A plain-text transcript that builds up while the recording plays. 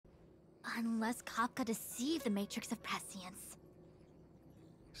Unless Kafka deceived the Matrix of Prescience.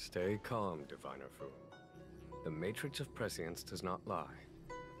 Stay calm, Diviner Fu. The Matrix of Prescience does not lie.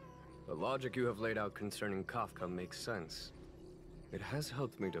 The logic you have laid out concerning Kafka makes sense. It has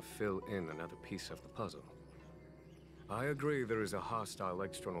helped me to fill in another piece of the puzzle. I agree there is a hostile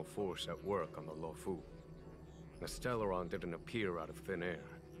external force at work on the Luofu. The Stellaron didn't appear out of thin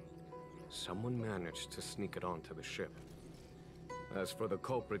air. Someone managed to sneak it onto the ship. As for the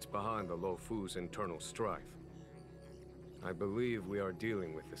culprits behind the Luofu's internal strife, I believe we are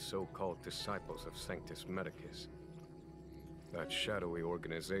dealing with the so-called disciples of Sanctus Medicus. That shadowy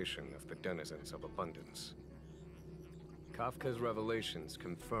organization of the denizens of abundance. Kafka's revelations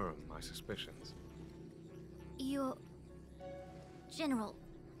confirm my suspicions. General,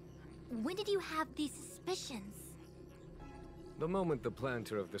 when did you have these suspicions? The moment the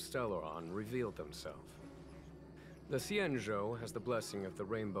planter of the Stellaron revealed themselves. The Xianzhou has the blessing of the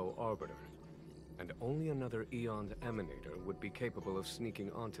Rainbow Arbiter, and only another Eon's Emanator would be capable of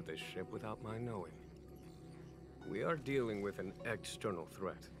sneaking onto this ship without my knowing. We are dealing with an external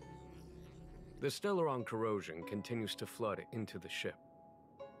threat. The Stellaron corrosion continues to flood into the ship,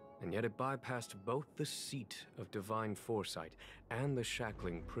 and yet it bypassed both the seat of divine foresight and the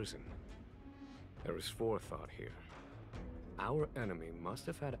shackling prison. There is forethought here. Our enemy must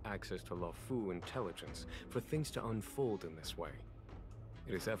have had access to Luofu intelligence for things to unfold in this way.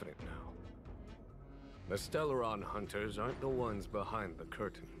 It is evident now. The Stellaron Hunters aren't the ones behind the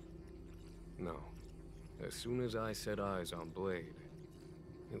curtain. No. As soon as I set eyes on Blade,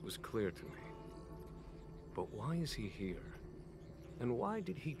 it was clear to me. But why is he here? And why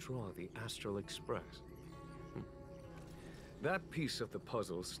did he draw the Astral Express? That piece of the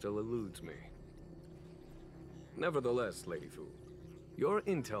puzzle still eludes me. Nevertheless, Lady Fu, your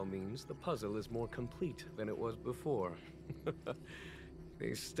intel means the puzzle is more complete than it was before.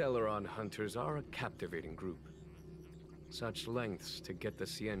 These Stellaron Hunters are a captivating group. Such lengths to get the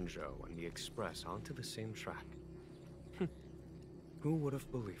Xianzhou and the Express onto the same track. Who would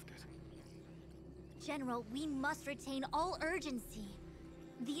have believed it? General, we must retain all urgency.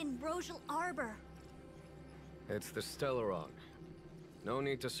 The Ambrosial Arbor. It's the Stellaron. No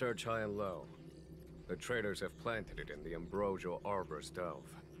need to search high and low. The traders have planted it in the Ambrosial Arbor's delve,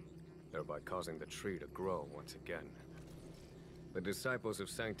 thereby causing the tree to grow once again. The disciples of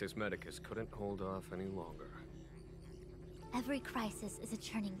Sanctus Medicus couldn't hold off any longer. Every crisis is a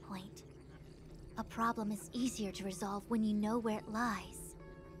turning point. A problem is easier to resolve when you know where it lies.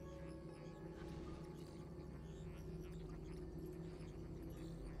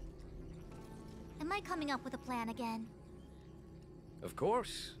 Am I coming up with a plan again? Of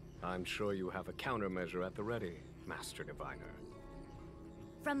course. I'm sure you have a countermeasure at the ready, Master Diviner.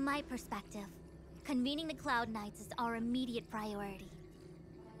 From my perspective, convening the Cloud Knights is our immediate priority.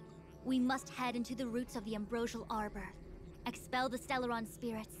 We must head into the roots of the Ambrosial Arbor, expel the Stellaron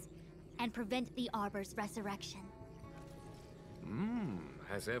spirits, and prevent the Arbor's resurrection.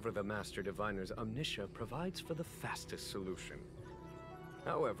 As ever, the Master Diviner's omniscia provides for the fastest solution.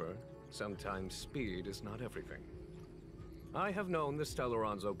 However, sometimes speed is not everything. I have known the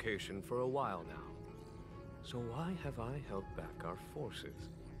Stellaron's location for a while now. So why have I held back our forces?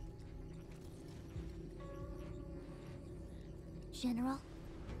 General?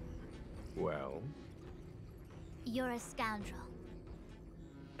 Well? You're a scoundrel.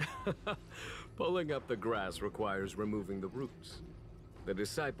 Pulling up the grass requires removing the roots. The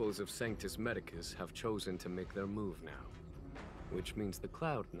disciples of Sanctus Medicus have chosen to make their move now. Which means the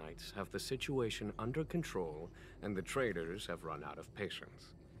Cloud Knights have the situation under control, and the traders have run out of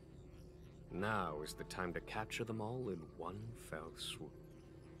patience. Now is the time to capture them all in one fell swoop.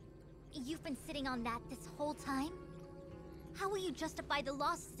 You've been sitting on that this whole time? How will you justify the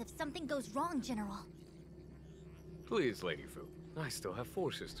losses if something goes wrong, General? Please, Lady Fu. I still have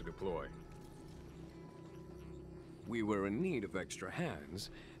forces to deploy. We were in need of extra hands,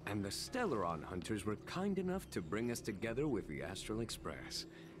 and the Stellaron Hunters were kind enough to bring us together with the Astral Express.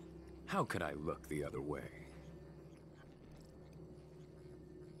 How could I look the other way?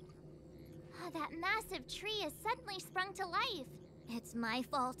 That massive tree has suddenly sprung to life. It's my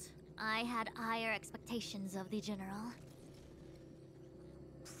fault. I had higher expectations of the General.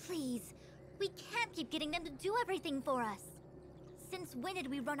 Please, we can't keep getting them to do everything for us. Since when did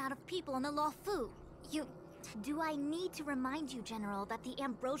we run out of people on the Luofu? Do I need to remind you, General, that the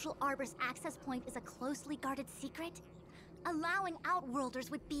Ambrosial Arbor's access point is a closely guarded secret? Allowing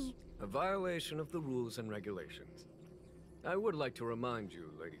Outworlders would be a violation of the rules and regulations. I would like to remind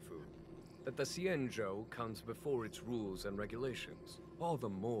you, Lady Fu, that the Xianzhou comes before its rules and regulations, all the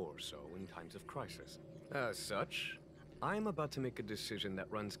more so in times of crisis. As such, I'm about to make a decision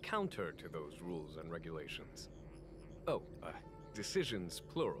that runs counter to those rules and regulations. Oh, decisions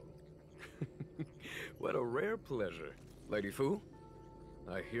plural. What a rare pleasure. Lady Fu,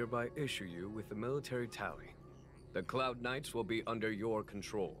 I hereby issue you with the military tally. The Cloud Knights will be under your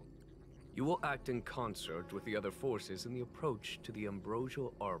control. You will act in concert with the other forces in the approach to the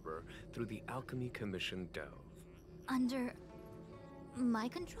Ambrosial Arbor through the Alchemy Commission delve. Under my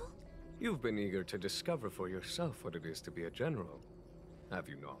control? You've been eager to discover for yourself what it is to be a general, have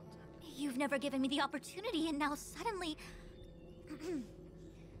you not? You've never given me the opportunity, and now suddenly...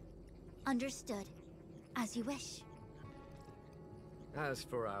 Understood. As you wish. As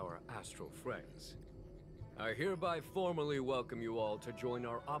for our astral friends, I hereby formally welcome you all to join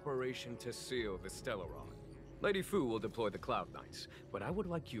our operation to seal the Stellaron. Lady Fu will deploy the Cloud Knights, but I would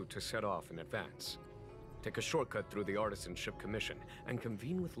like you to set off in advance. Take a shortcut through the Artisanship Commission and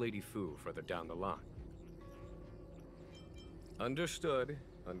convene with Lady Fu further down the line. Understood.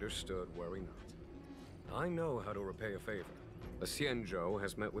 Understood, worry not. I know how to repay a favor. The Xianzhou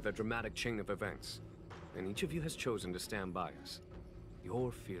has met with a dramatic chain of events, and each of you has chosen to stand by us.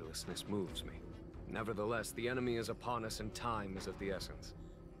 Your fearlessness moves me. Nevertheless, the enemy is upon us and time is of the essence.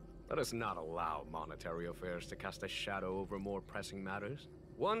 Let us not allow monetary affairs to cast a shadow over more pressing matters.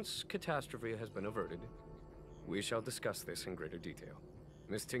 Once catastrophe has been averted, we shall discuss this in greater detail.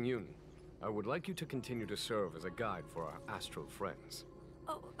 Miss Tingyun, I would like you to continue to serve as a guide for our astral friends.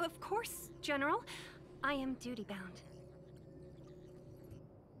 Oh, of course, General. I am duty-bound.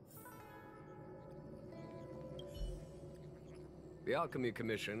 The Alchemy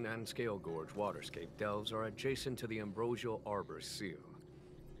Commission and Scale Gorge Waterscape delves are adjacent to the Ambrosial Arbor's seal.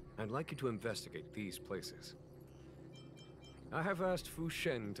 I'd like you to investigate these places. I have asked Fu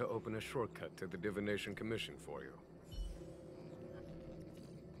Shen to open a shortcut to the Divination Commission for you.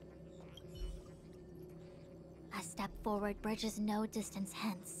 A step forward bridges no distance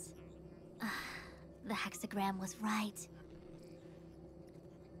hence. The hexagram was right.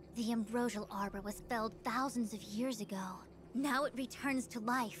 The Ambrosial Arbor was felled thousands of years ago. Now it returns to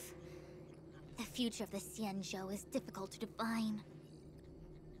life. The future of the Xianzhou is difficult to define.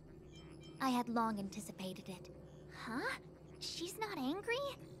 I had long anticipated it. Huh? She's not angry?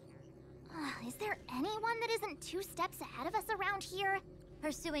 Is there anyone that isn't 2 steps ahead of us around here?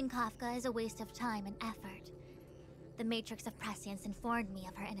 Pursuing Kafka is a waste of time and effort. The Matrix of Prescience informed me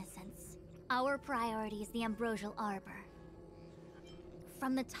of her innocence. Our priority is the Ambrosial Arbor.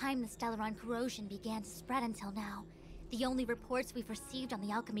 From the time the Stellaron corrosion began to spread until now, the only reports we've received on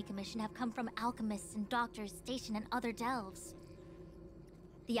the Alchemy Commission have come from alchemists and doctors stationed in other delves.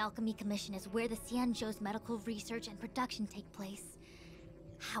 The Alchemy Commission is where the Xianzhou's medical research and production take place.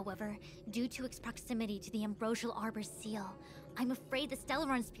 However, due to its proximity to the Ambrosial Arbor's seal, I'm afraid the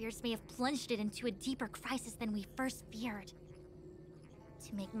Stellaron spirits may have plunged it into a deeper crisis than we first feared.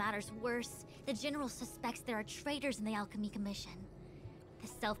 To make matters worse, the General suspects there are traitors in the Alchemy Commission. The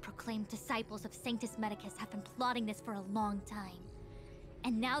self-proclaimed disciples of Sanctus Medicus have been plotting this for a long time.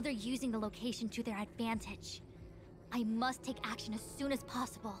 And now they're using the location to their advantage. I must take action as soon as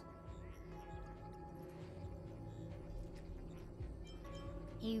possible.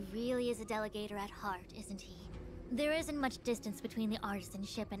 He really is a delegator at heart, isn't he? There isn't much distance between the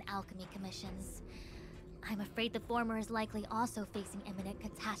Artisanship and Alchemy Commissions. I'm afraid the former is likely also facing imminent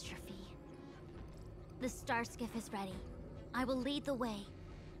catastrophe. The star skiff is ready. I will lead the way.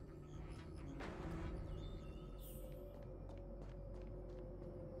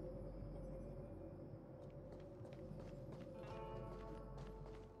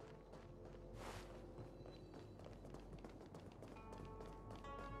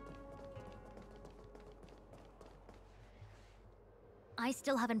 I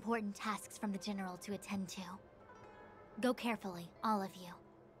still have important tasks from the General to attend to. Go carefully, all of you.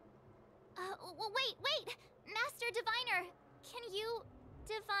 Wait! Master Diviner! Can you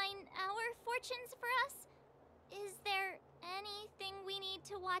divine our fortunes for us? Is there anything we need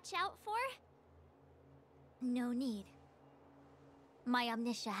to watch out for? No need. My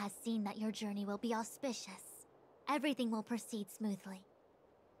Omniscia has seen that your journey will be auspicious. Everything will proceed smoothly.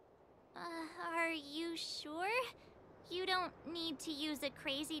 Are you sure? You don't need to use a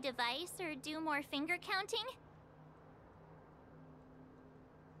crazy device or do more finger counting?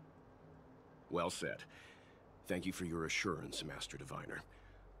 Well said. Thank you for your assurance, Master Diviner.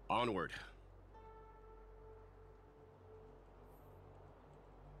 Onward.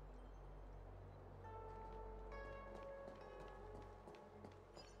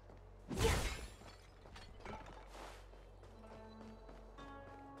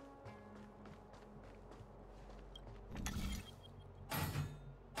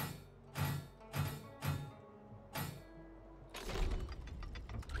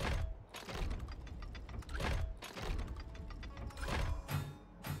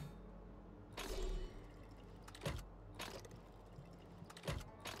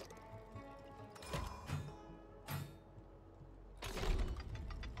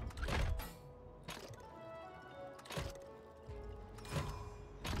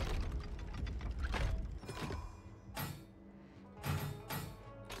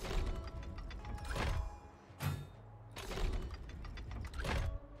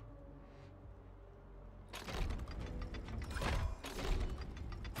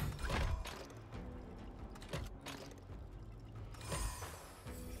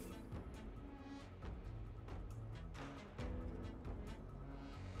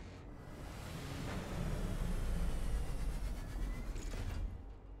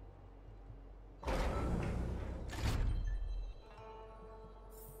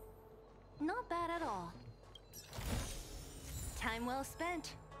 Time well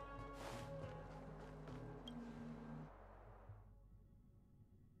spent.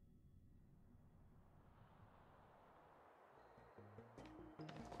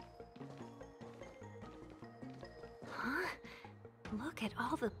 Huh? Look at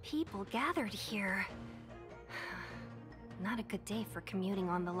all the people gathered here. Not a good day for commuting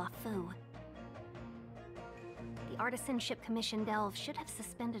on the LaFu. The Artisanship Commission Delve should have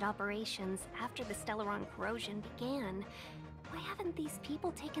suspended operations after the Stellaron corrosion began. Why haven't these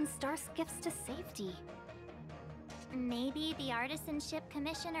people taken star skiffs to safety? Maybe the Artisanship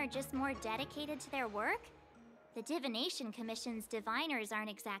Commission are just more dedicated to their work? The Divination Commission's diviners aren't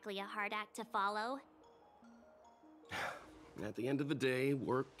exactly a hard act to follow. At the end of the day,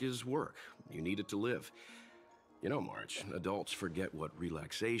 work is work. You need it to live. You know, March, adults forget what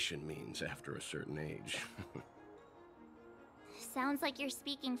relaxation means after a certain age. Sounds like you're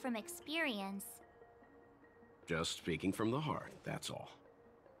speaking from experience. Just speaking from the heart, that's all.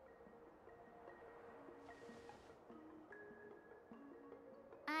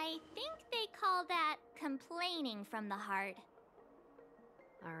 I think they call that complaining from the heart.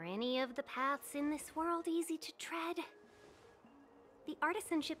 Are any of the paths in this world easy to tread? The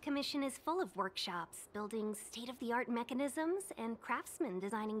Artisanship Commission is full of workshops, building state-of-the-art mechanisms, and craftsmen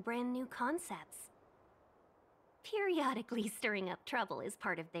designing brand new concepts. Periodically stirring up trouble is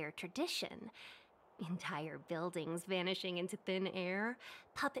part of their tradition. Entire buildings vanishing into thin air,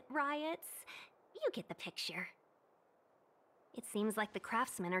 puppet riots. You get the picture. It seems like the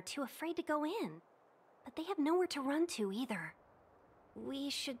craftsmen are too afraid to go in, but they have nowhere to run to either.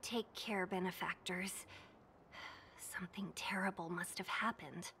 We should take care, benefactors. Something terrible must have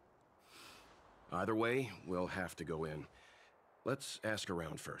happened. Either way, we'll have to go in. Let's ask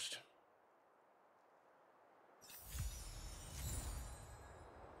around first.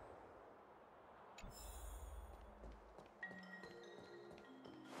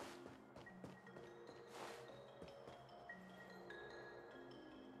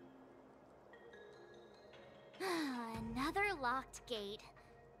 Another locked gate.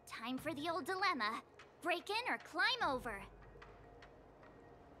 Time for the old dilemma. Break in or climb over.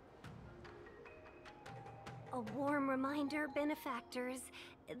 A warm reminder, benefactors,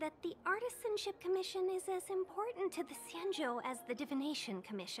 that the Artisanship Commission is as important to the Xianzhou as the Divination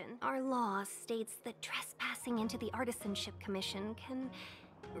Commission. Our law states that trespassing into the Artisanship Commission can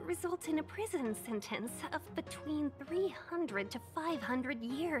result in a prison sentence of between 300 to 500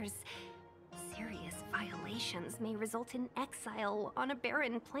 years. Serious violations may result in exile on a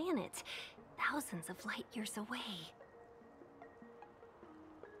barren planet, thousands of light years away.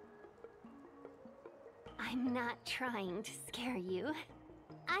 I'm not trying to scare you.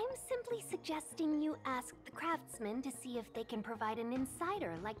 I'm simply suggesting you ask the craftsmen to see if they can provide an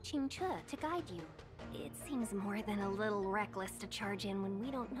insider like Qingche to guide you. It seems more than a little reckless to charge in when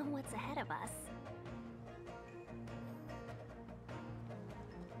we don't know what's ahead of us.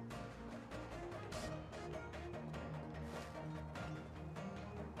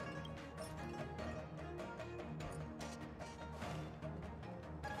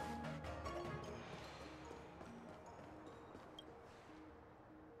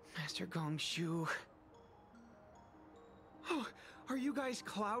 Master Dan Shu. Oh, are you guys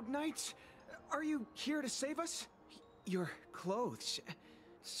Cloud Knights? Are you here to save us? Your clothes.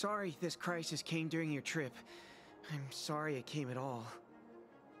 Sorry this crisis came during your trip. I'm sorry it came at all.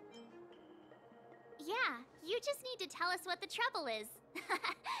 Yeah, you just need to tell us what the trouble is.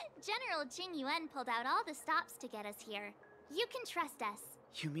 General Jing Yuan pulled out all the stops to get us here. You can trust us.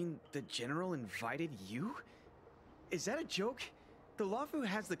 You mean the General invited you? Is that a joke? The LaFu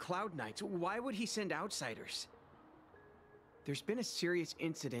has the Cloud Knights. Why would he send outsiders? There's been a serious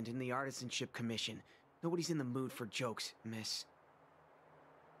incident in the Artisanship Commission. Nobody's in the mood for jokes, miss.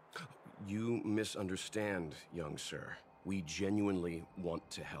 You misunderstand, young sir. We genuinely want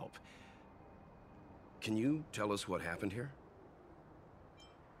to help. Can you tell us what happened here?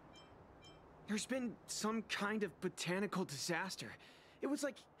 There's been some kind of botanical disaster. It was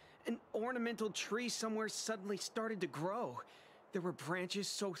like an ornamental tree somewhere suddenly started to grow. There were branches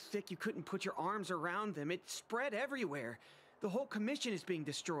so thick you couldn't put your arms around them. It spread everywhere. The whole commission is being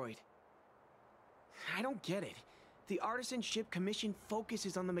destroyed. I don't get it. The Artisanship Commission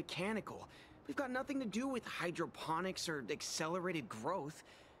focuses on the mechanical. We've got nothing to do with hydroponics or accelerated growth.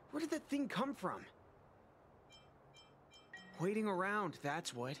 Where did that thing come from? Waiting around,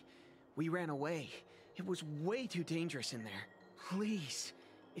 that's what. We ran away. It was way too dangerous in there. Please,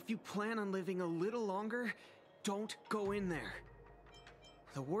 if you plan on living a little longer, don't go in there.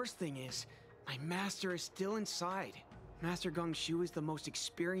 The worst thing is, my master is still inside. Master Dan Shu is the most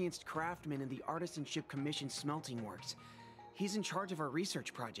experienced craftsman in the Artisanship Commission smelting works. He's in charge of our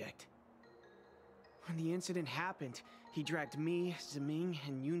research project. When the incident happened, he dragged me, Zeming,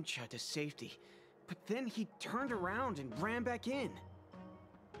 and Yuncha to safety. But then he turned around and ran back in.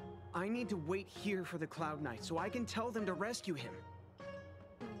 I need to wait here for the Cloud Knight so I can tell them to rescue him.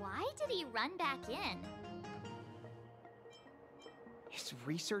 Why did he run back in? Is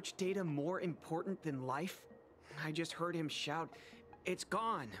research data more important than life? I just heard him shout, "It's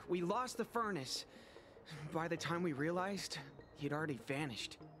gone! We lost the furnace!" By the time we realized, he'd already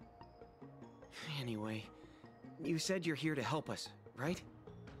vanished. Anyway, you said you're here to help us, right?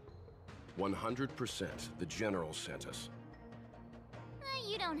 100%. The General sent us.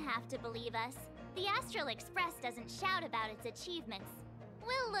 You don't have to believe us. The Astral Express doesn't shout about its achievements.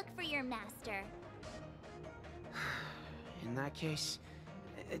 We'll look for your master. In that case,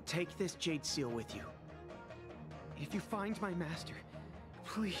 take this jade seal with you. If you find my master,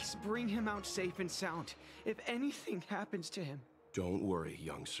 please bring him out safe and sound. If anything happens to him... Don't worry,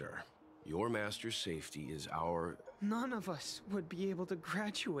 young sir. Your master's safety is our... None of us would be able to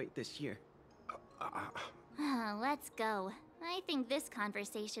graduate this year. Let's go. I think this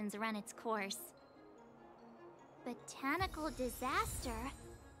conversation's run its course. Botanical disaster?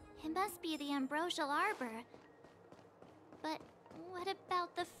 It must be the Ambrosial Arbor. But what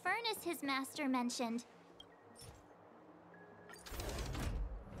about the furnace his master mentioned?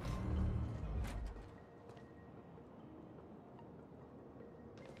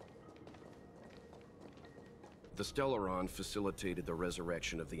 The Stellaron facilitated the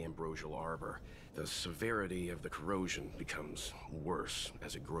resurrection of the Ambrosial Arbor. The severity of the corrosion becomes worse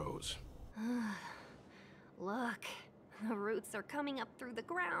as it grows. Look, the roots are coming up through the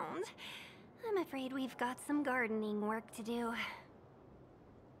ground. I'm afraid we've got some gardening work to do.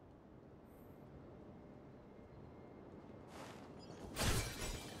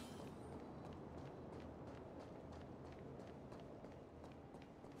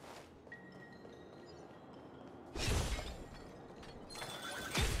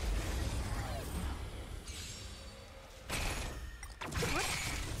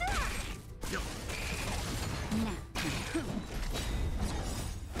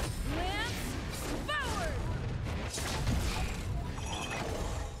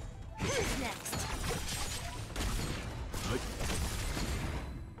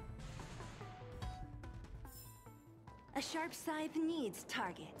 A sharp scythe needs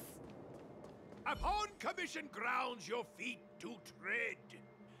targets. Upon commission grounds your feet do tread.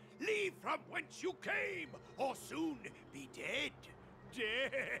 Leave from whence you came, or soon be dead.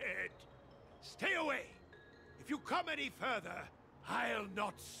 Dead! Stay away! If you come any further, I'll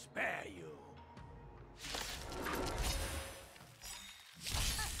not spare you.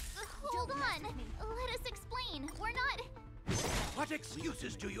 Hold on! Let us explain. We're not... What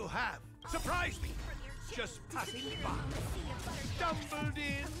excuses do you have? Surprise me! Just passing by. Stumbled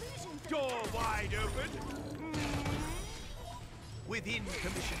in, door wide open. Within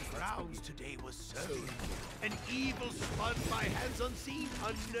commission grounds today was sown. An evil spun by hands unseen,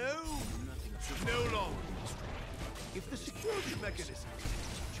 unknown. No longer. If the security mechanism can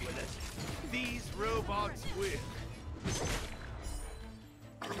teach you a lesson, these robots will.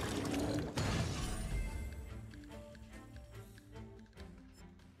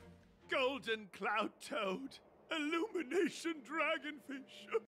 Golden cloud toad, illumination dragonfish.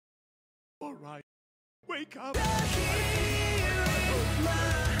 All right, wake up.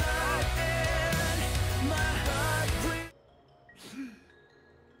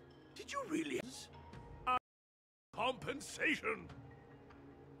 Did you really? Compensation.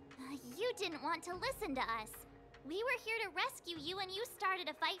 You didn't want to listen to us. We were here to rescue you and you started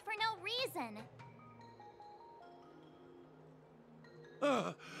a fight for no reason.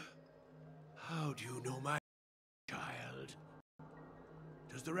 How do you know my child?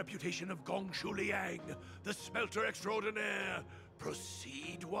 Does the reputation of Gong Shu Liang, the smelter extraordinaire,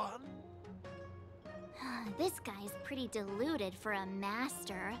 precede one? This guy's pretty deluded for a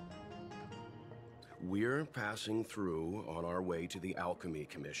master. We're passing through on our way to the Alchemy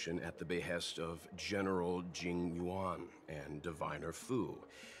Commission at the behest of General Jing Yuan and Diviner Fu.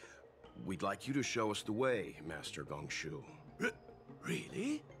 We'd like you to show us the way, Master Gong Shu.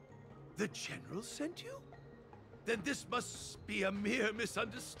 Really? The General sent you? Then this must be a mere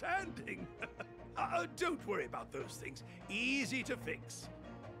misunderstanding. Don't worry about those things. Easy to fix.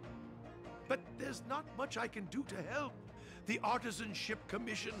 But there's not much I can do to help. The Artisanship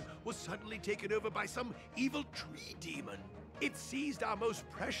Commission was suddenly taken over by some evil tree demon. It seized our most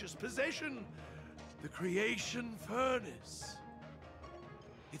precious possession, the Creation Furnace.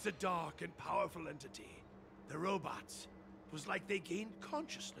 It's a dark and powerful entity. The robots, it was like they gained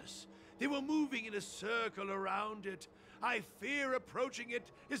consciousness. They were moving in a circle around it, I fear approaching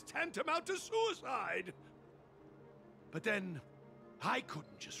it is tantamount to suicide. But then, I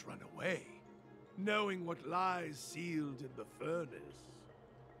couldn't just run away, knowing what lies sealed in the furnace.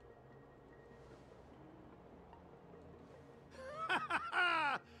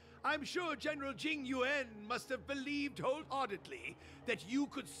 I'm sure General Jing Yuan must have believed wholeheartedly that you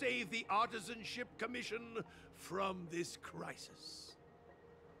could save the Artisanship Commission from this crisis.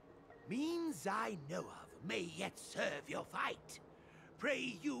 Means I know of may yet serve your fight.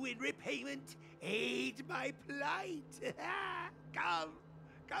 Pray you in repayment aid my plight.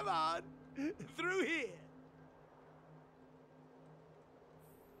 Come on, through here.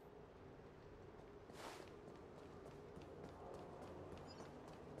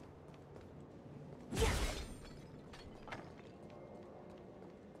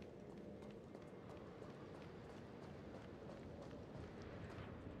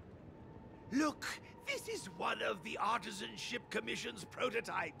 Look, this is one of the Artisanship Commission's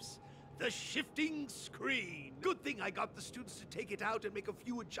prototypes. The shifting screen. Good thing I got the students to take it out and make a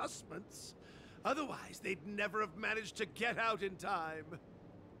few adjustments. Otherwise, they'd never have managed to get out in time.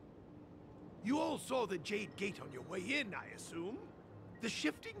 You all saw the Jade Gate on your way in, I assume? The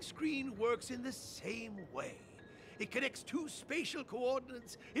shifting screen works in the same way. It connects two spatial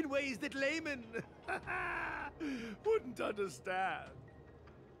coordinates in ways that laymen wouldn't understand.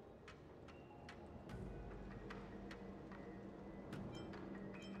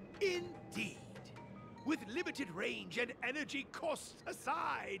 Indeed. With limited range and energy costs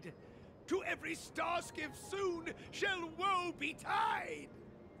aside, to every star skiff soon shall woe betide!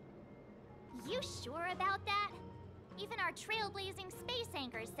 You sure about that? Even our trailblazing space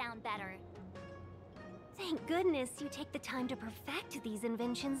anchors sound better. Thank goodness you take the time to perfect these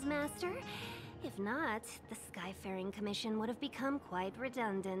inventions, Master. If not, the Skyfaring Commission would have become quite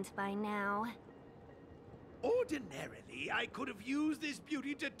redundant by now. Ordinarily, I could have used this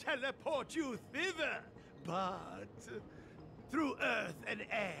beauty to teleport you thither, but through earth and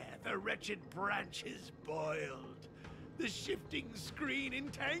air, the wretched branches boiled. The shifting screen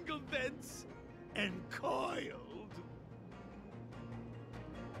entangled thence and coiled.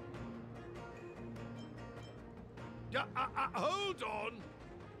 Hold on,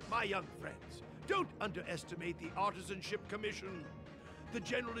 my young friends. Don't underestimate the Artisanship Commission. The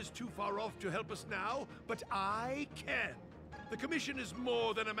General is too far off to help us now, but I can. The Commission is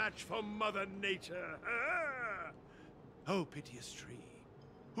more than a match for Mother Nature. Oh, piteous tree,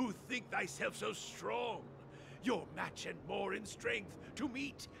 who think thyself so strong, your match and more in strength to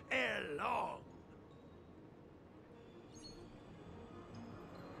meet ere long.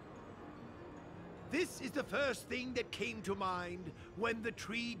 This is the first thing that came to mind when the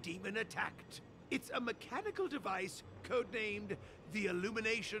tree demon attacked. It's a mechanical device codenamed the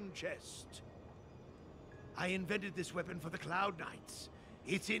Illumination Chest. I invented this weapon for the Cloud Knights.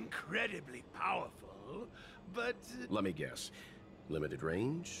 It's incredibly powerful, but... Let me guess. Limited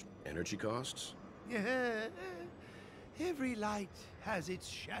range? Energy costs? Every light has its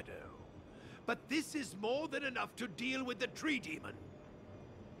shadow. But this is more than enough to deal with the tree demon.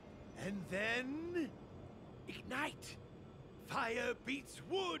 And then... ignite! Fire beats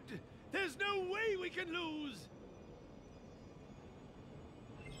wood! There's no way we can lose!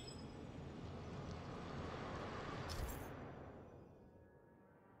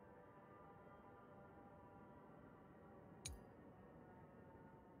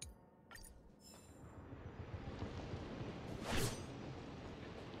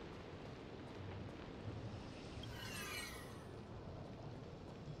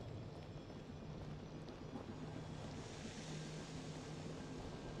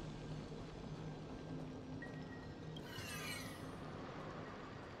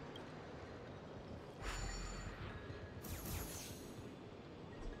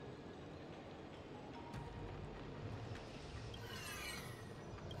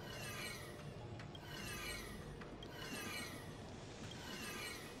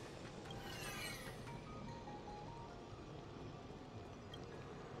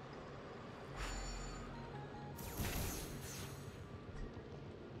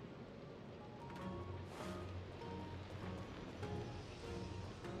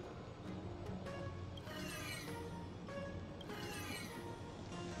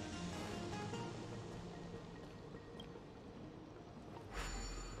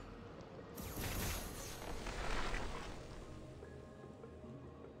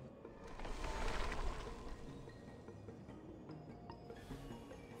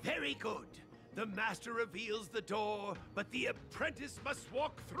 Very good. The master reveals the door, but the apprentice must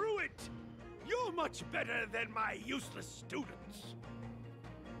walk through it. You're much better than my useless students.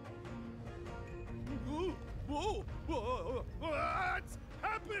 Whoa! Whoa! What's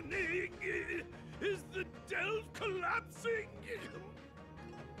happening? Is the delve collapsing?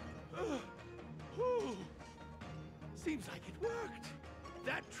 Whew. Seems like it worked.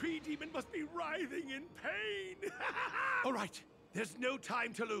 That tree demon must be writhing in pain. All right, there's no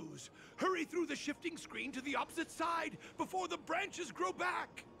time to lose. Hurry through the shifting screen to the opposite side before the branches grow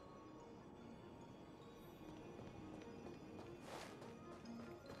back.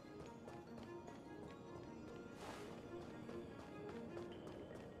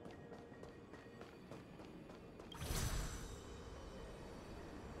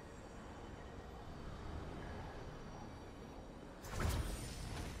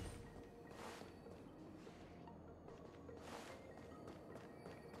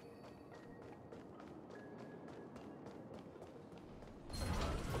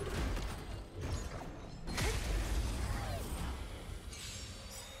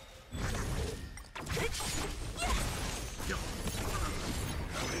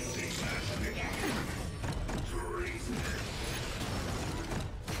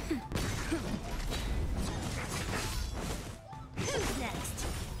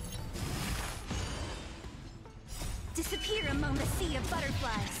 Disappear among the sea of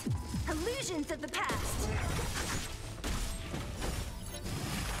butterflies. Illusions of the past.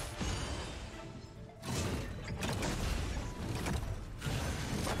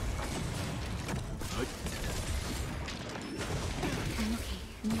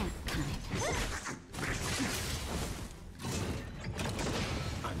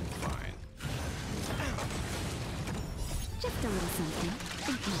 Just a little something.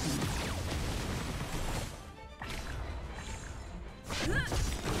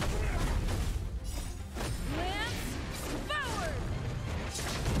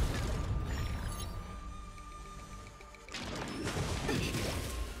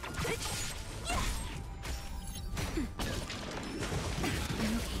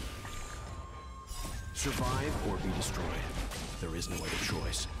 Survive or be destroyed. There is no other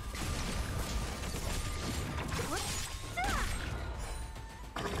choice.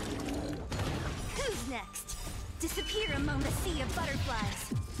 Who's next? Disappear among the sea of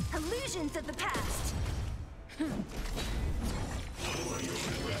butterflies. Illusions of the past.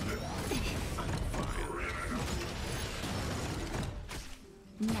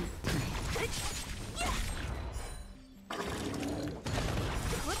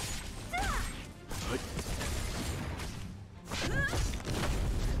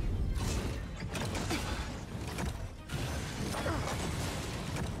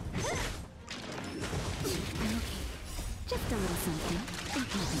 Just a little something.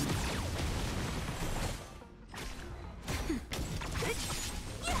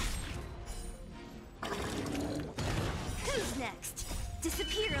 Who's next?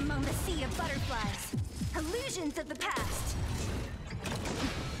 Disappear among the sea of butterflies. Illusions of the past.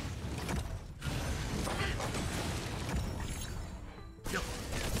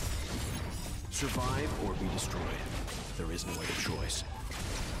 Survive or be destroyed. There is no other choice.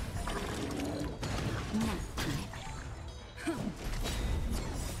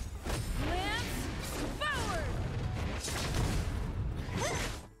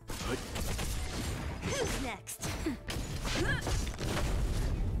 Who's next?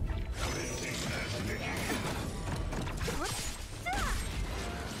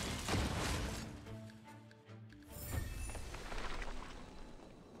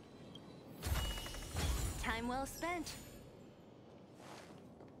 Time well spent.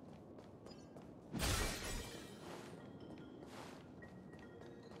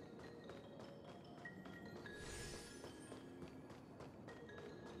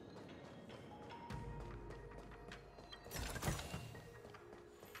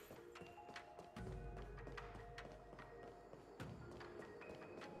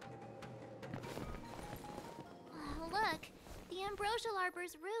 Look, the Ambrosial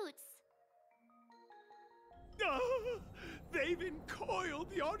Arbor's roots. They've encoiled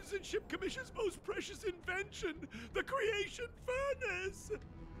the Artisanship Commission's most precious invention, the creation furnace!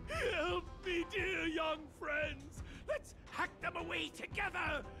 Help me, dear young friends! Let's hack them away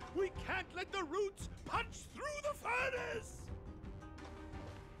together! We can't let the roots punch through the furnace!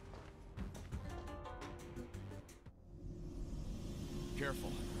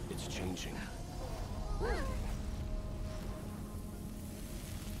 Careful, it's changing.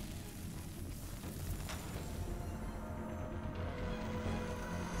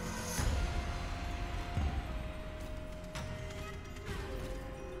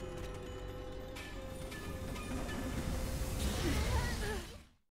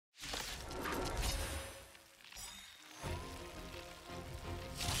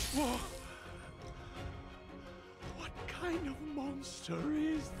 monster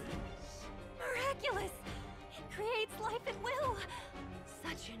is this? Miraculous! It creates life at will!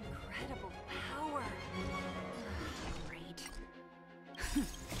 Such incredible power! Great.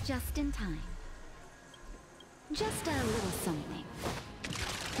 Just in time. Just a little something.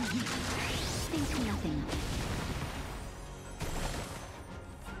 Think nothing of it.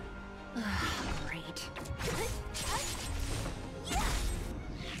 Great.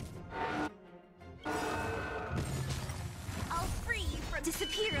 I'll free you from—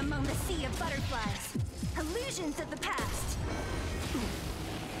 Disappear among the sea of butterflies. Illusions of the past.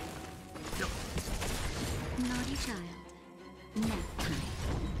 Naughty child. Nap time.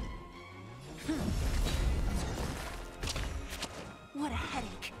 What a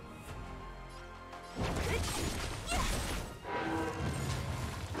headache.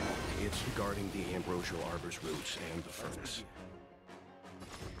 It's regarding the Ambrosial Arbor's roots and the furnace.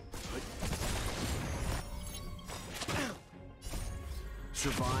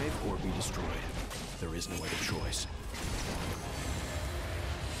 Survive or be destroyed. There is no other choice.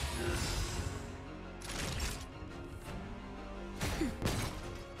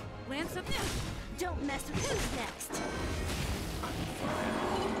 Lance up now. Don't mess with who's next.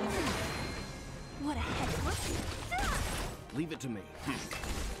 What a headache. Leave it to me.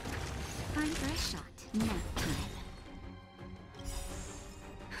 Time for a shot. Nap time.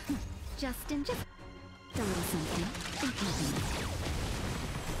 Just a little something. Think nothing of it.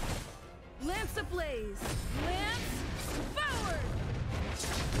 Lance ablaze! Lance forward!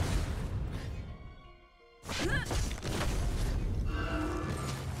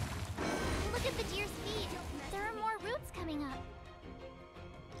 Look at the deer's feet. There are more roots coming up.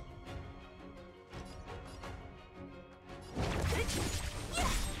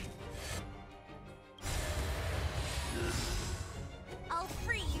 I'll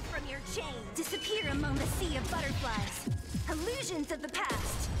free you from your chains. Disappear among the sea of butterflies. Illusions of the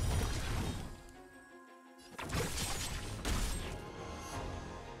past.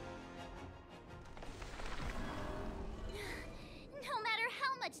 No matter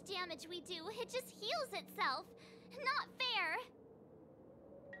how much damage we do, it just heals itself. Not fair.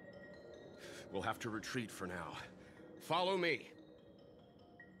 We'll have to retreat for now. Follow me.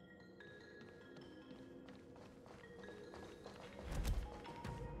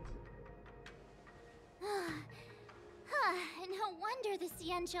 No wonder the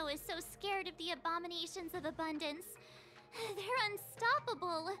Xianzhou is so scared of the abominations of abundance. They're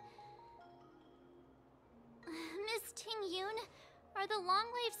unstoppable. Miss Ting Yun, are the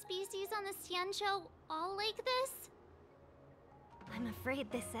long-life species on the Xianzhou all like this? I'm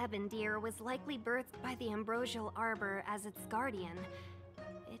afraid this ebon deer was likely birthed by the Ambrosial Arbor as its guardian.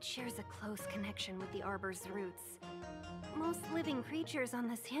 It shares a close connection with the Arbor's roots. Most living creatures on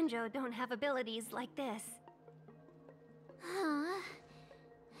the Xianzhou don't have abilities like this. Huh.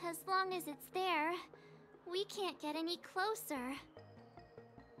 As long as it's there, we can't get any closer.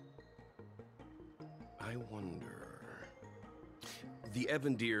 I wonder... The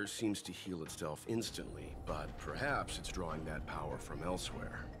ebon deer seems to heal itself instantly, but perhaps it's drawing that power from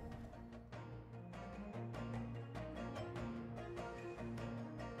elsewhere.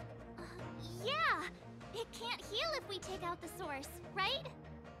 Yeah! It can't heal if we take out the source, right?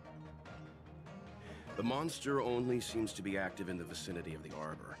 The monster only seems to be active in the vicinity of the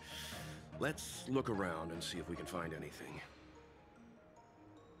arbor. Let's look around and see if we can find anything.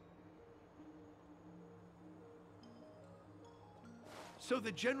 So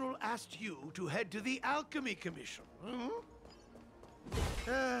the General asked you to head to the Alchemy Commission,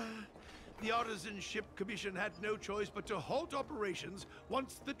 The Artisan Ship Commission had no choice but to halt operations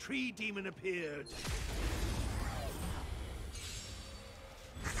once the tree demon appeared.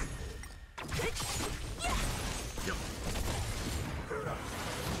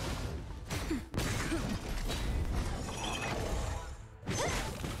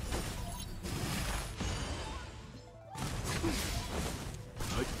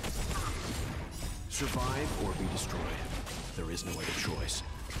 Survive or be destroyed. There is no other choice.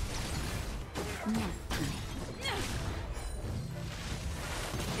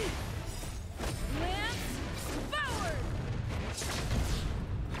 Lance forward!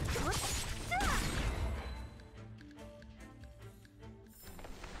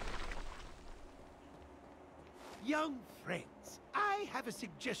 Young friends, I have a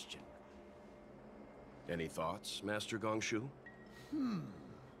suggestion. Any thoughts, Master Gongshu?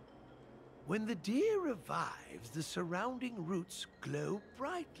 When the deer revives, the surrounding roots glow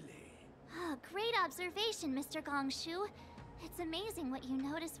brightly. Oh, great observation, Mr. Gongshu. It's amazing what you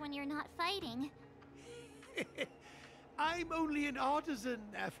notice when you're not fighting. I'm only an artisan,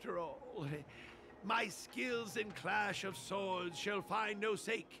 after all. My skills in clash of swords shall find no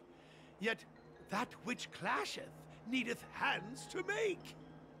sake. Yet that which clasheth needeth hands to make.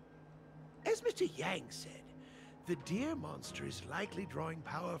 As Mr. Yang said, the deer monster is likely drawing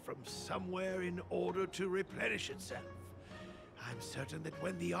power from somewhere in order to replenish itself. I'm certain that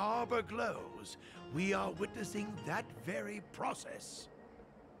when the arbor glows, we are witnessing that very process.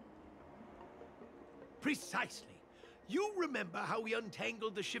 Precisely. You remember how we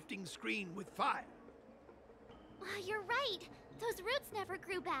untangled the shifting screen with fire? You're right. Those roots never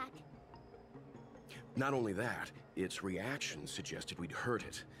grew back. Not only that, its reaction suggested we'd hurt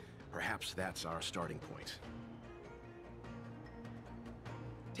it. Perhaps that's our starting point.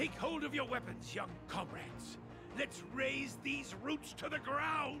 Take hold of your weapons, young comrades. Let's raze these roots to the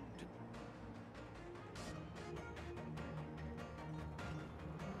ground!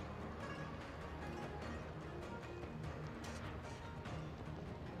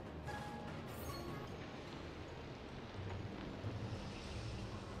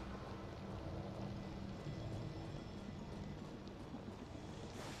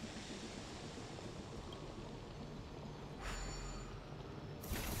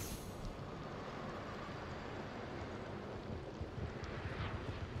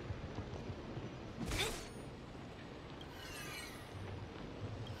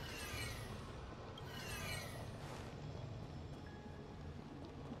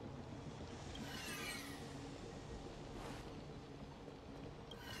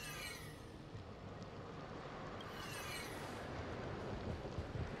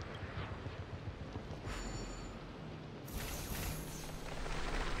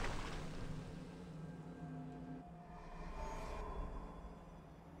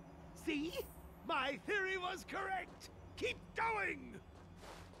 See? My theory was correct! Keep going!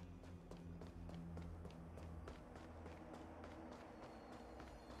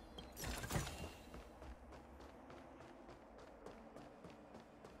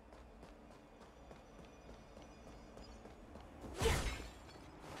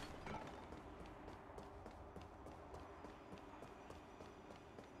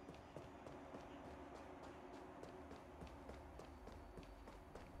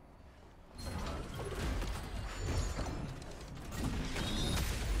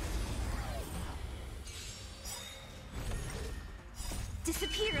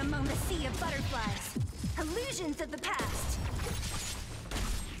 Disappear among the sea of butterflies. Illusions of the past.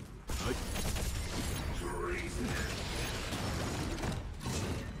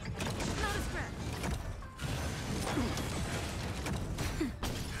 Not a threat.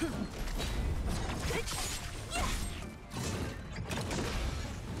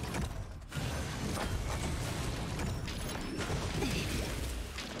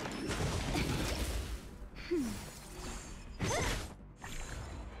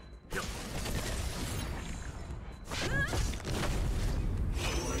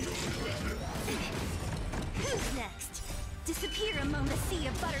 Disappear among the sea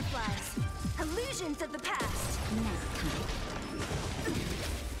of butterflies. Illusions of the past.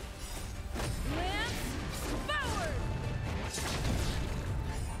 Lance forward!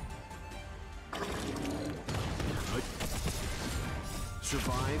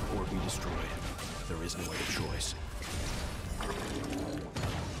 Survive or be destroyed. There is no other choice.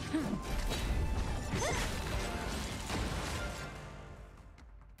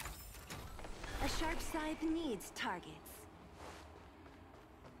 A sharp scythe needs targets.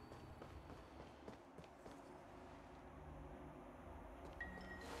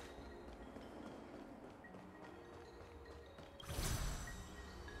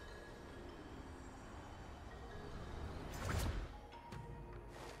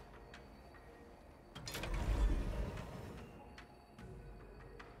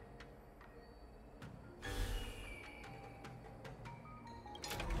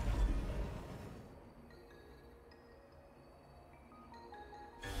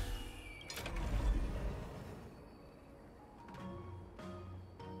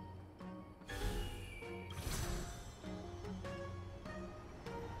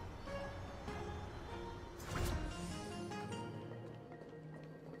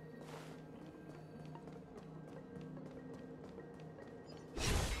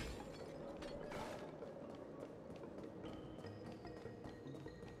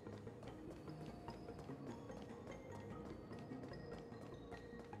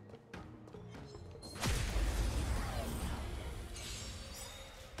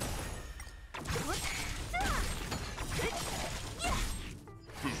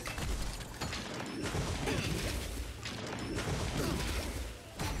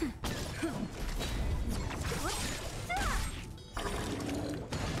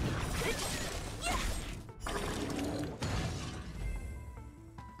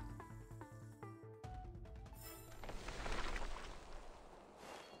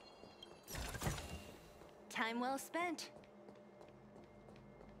 Time well spent.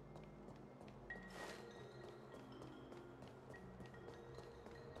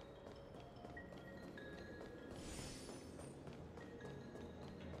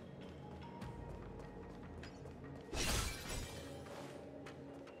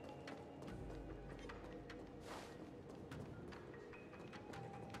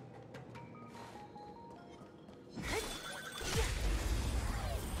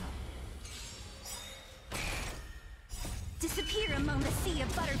 Disappear among the sea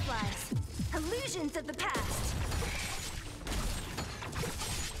of butterflies. Illusions of the past.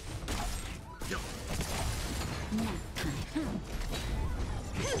 Nap time.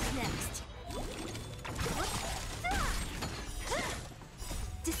 Who's next?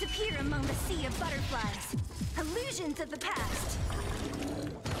 Disappear among the sea of butterflies. Illusions of the past.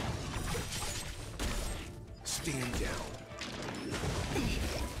 Stand down.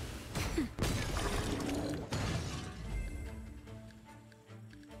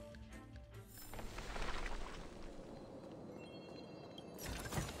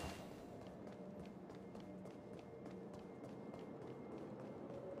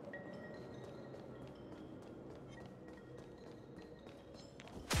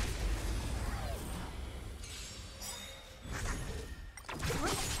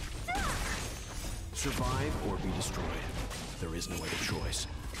 Survive or be destroyed. There is no other choice.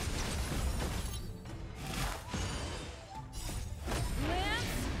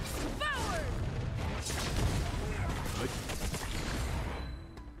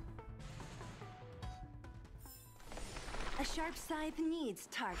 A sharp scythe needs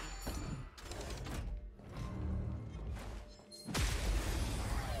targets.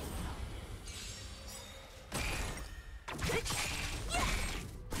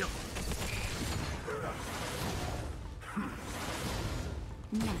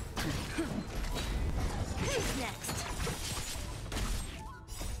 Nap time. Who's next?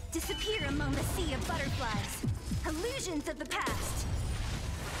 Disappear among the sea of butterflies. Illusions of the past.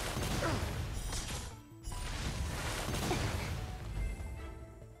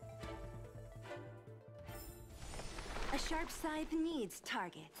 A sharp scythe needs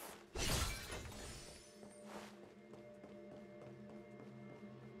targets.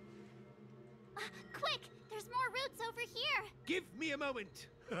 Quick! There's more routes over here! Give me a moment.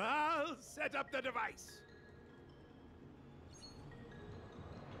 I'll set up the device.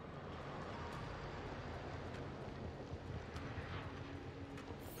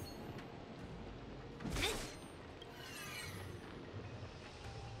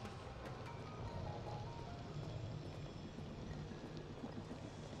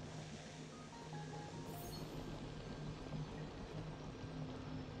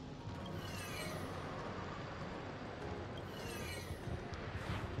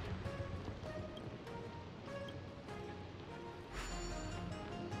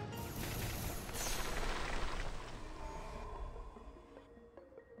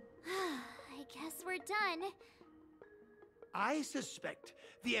 I guess we're done. I suspect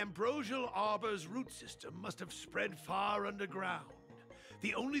the Ambrosial Arbor's root system must have spread far underground.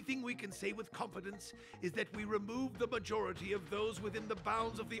 The only thing we can say with confidence is that we removed the majority of those within the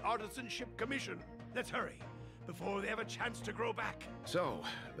bounds of the Artisanship Commission. Let's hurry, before they have a chance to grow back. So,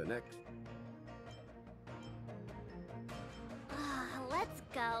 the next... Let's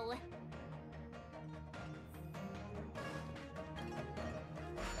go.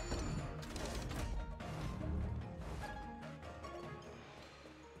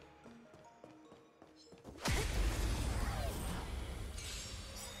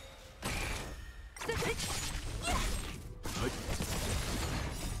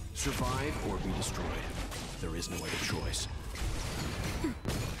 Survive or be destroyed. There is no other choice.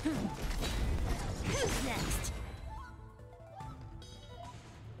 Who's next?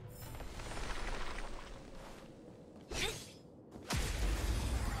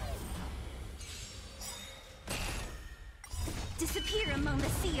 Disappear among the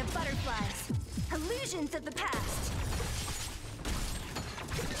sea of butterflies. Illusions of the past.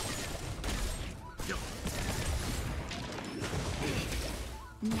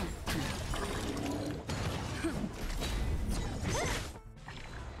 Nap time.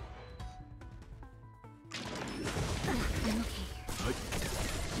 I'm okay.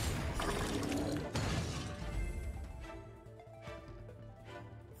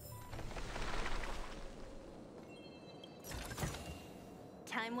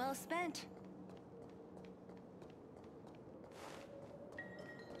 Time well spent.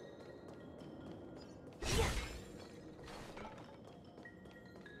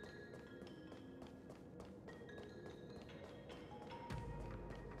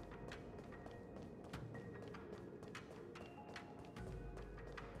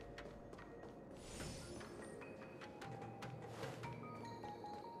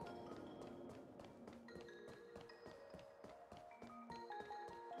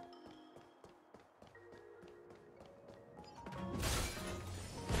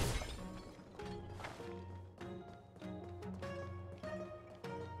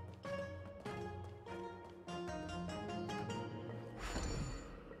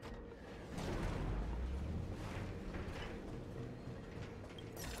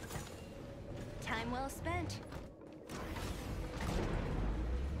 Time well spent.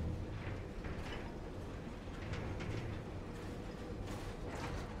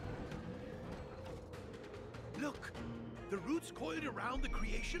 Look! The roots coiled around the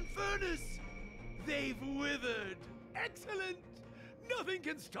creation furnace! They've withered! Excellent! Nothing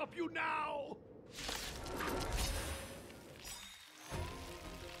can stop you now!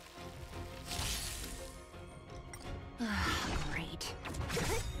 Great.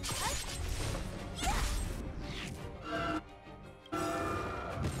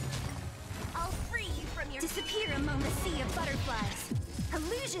 I'll free you from your... Disappear among the sea of butterflies.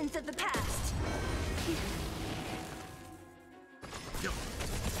 Illusions of the past.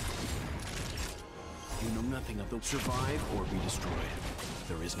 You know nothing of the survive or be destroyed.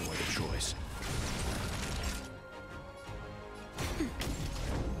 There is no other choice.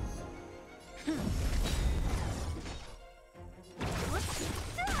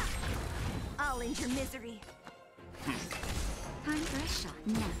 I'll end your misery. Time for a shot.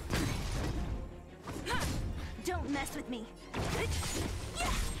 Nap time. Don't mess with me.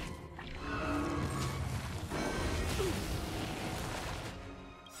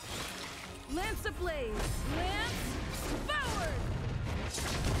 Lance ablaze! Lance forward!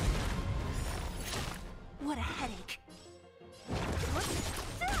 What a headache.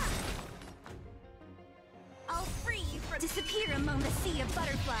 I'll free you from... Disappear among the sea of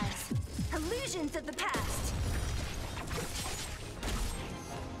butterflies. Illusions of the past.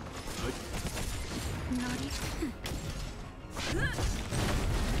 Naughty.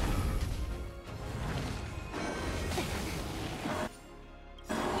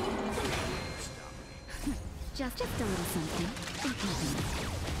 Just a little something. It happens.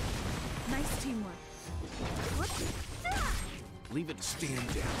 Nice teamwork. Leave it stand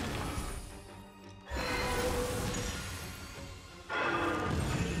down.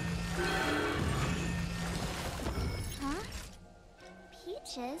 Huh?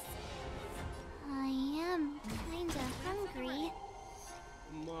 Peaches? I am kinda hungry.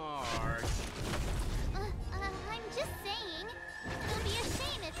 Marge. I'm just saying. It'll be a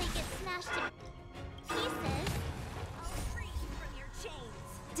shame if they get smashed to pieces. I'll free you from your chains.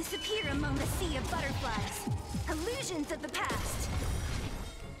 Disappear among the sea of butterflies. Illusions of the past.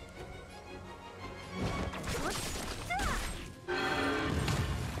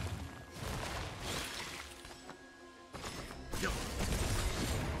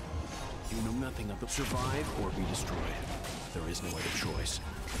 You know nothing of the survive or be destroyed. There is no other choice.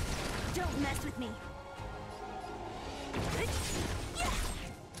 Don't mess with me.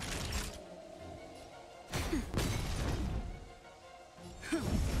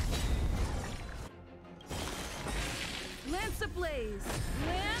 Lance ablaze!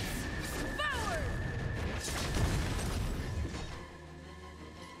 Lance forward!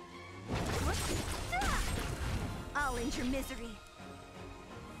 I'll end your misery.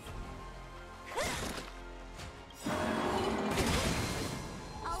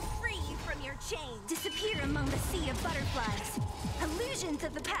 I'll free you from your chains. Disappear among the sea of butterflies. Illusions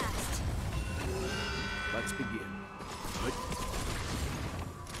of the past. Let's begin.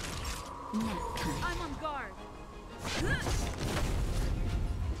 Nap time. I'm on guard.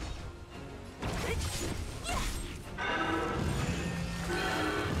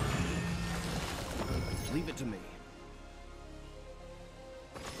 Leave it to me.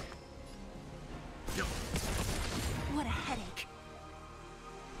 What a headache.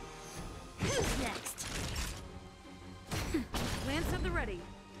 Who's next? Lance at the ready.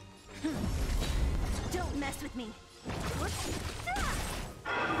 Don't mess with me.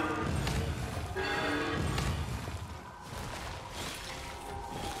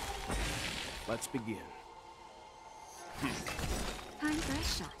 Let's begin. Time for a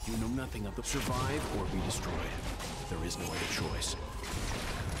shot. You know nothing of the survive or be destroyed. There is no other choice.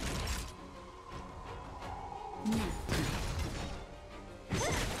 Nap time.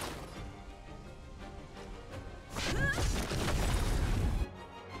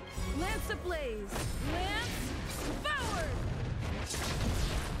 Lance ablaze! Lance forward!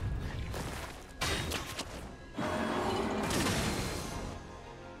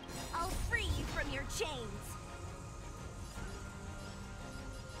 I'll free you from your chains.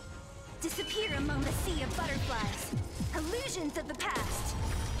 Disappear among the sea of butterflies. Illusions of the past.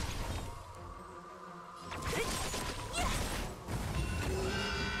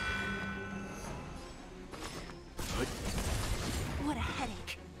 What a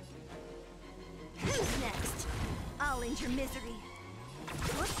headache. Who's next? I'll end your misery.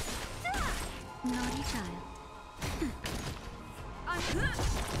 Naughty child.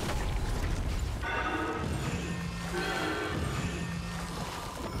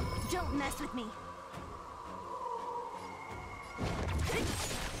 Don't mess with me.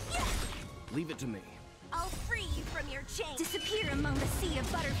 Leave it to me. I'll free you from your chain. Disappear among the sea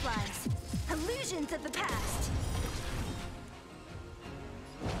of butterflies. Illusions of the past.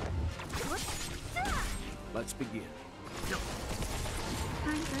 Let's begin.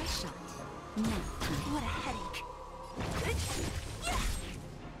 Time for a shot. Now time. What a headache.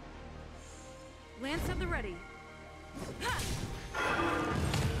 Lance at the ready.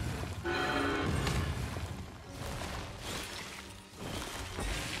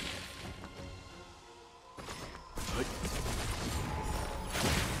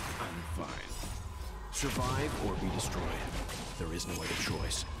 I'm fine. Survive or be destroyed. There is no other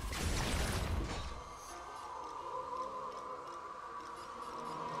choice.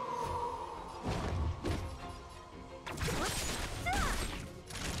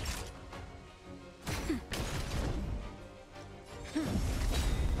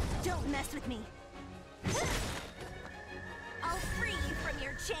 Don't mess with me. I'll free you from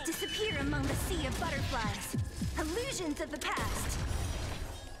your chain. Disappear among the sea of butterflies. Illusions of the past.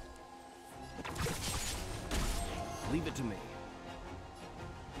 Leave it to me.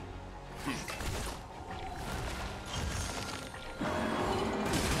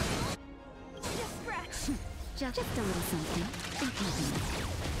 Just scratch. Just a little something. And happiness.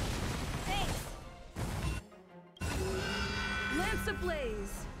 Thanks. Lance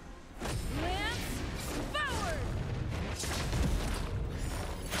ablaze. Lance forward.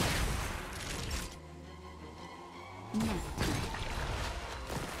 Now time.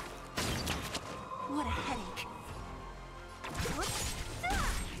 What a headache.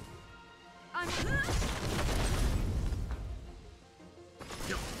 I'm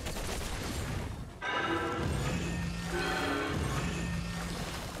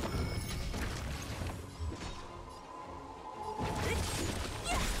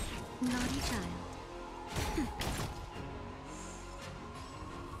Naughty child.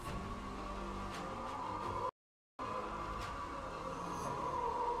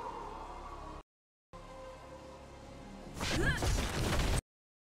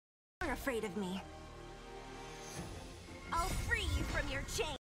 You're afraid of me. I'll free you from your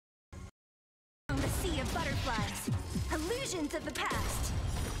chain. On the sea of butterflies. Illusions of the past.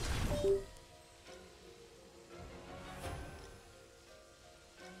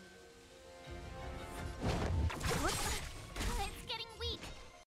 It's getting weak.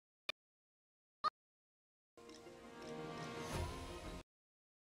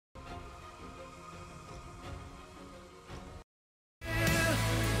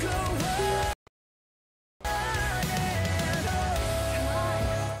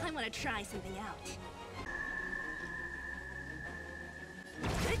 I want to try something out.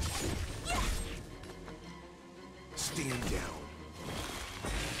 Stand down.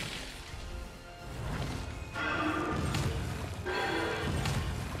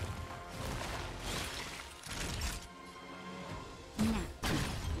 Now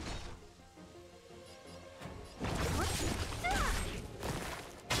time.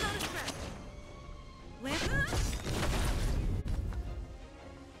 not a threat. Lance.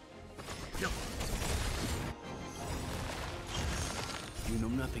 You know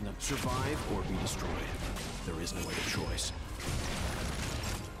nothing of survive or be destroyed. There is no other choice.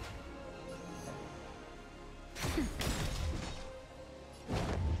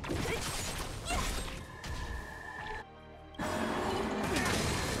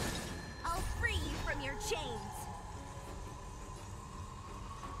 I'll free you from your chains.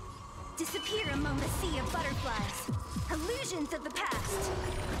 Disappear among the sea of butterflies. Illusions of the past.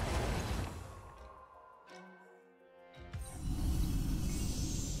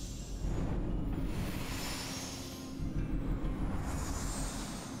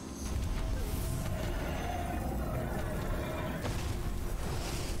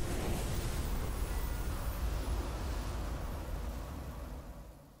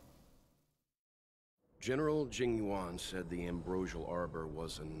 General Jing Yuan said the Ambrosial Arbor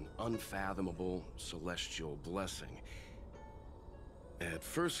was an unfathomable celestial blessing. At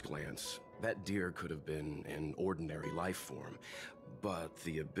first glance, that deer could have been an ordinary life form, but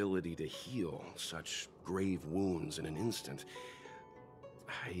the ability to heal such grave wounds in an instant...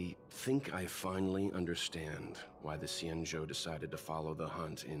 I think I finally understand why the Xianzhou decided to follow the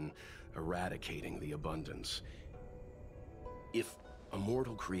hunt in eradicating the abundance. If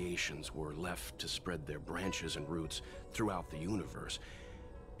immortal creations were left to spread their branches and roots throughout the universe,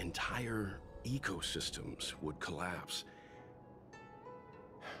 entire ecosystems would collapse.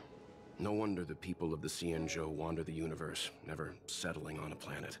 No wonder the people of the Xianzhou wander the universe, never settling on a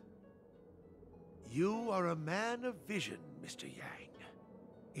planet. You are a man of vision, Mr. Yang.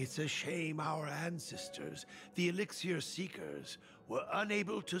 It's a shame our ancestors, the Elixir Seekers, were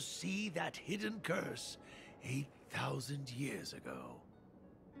unable to see that hidden curse 8,000 years ago.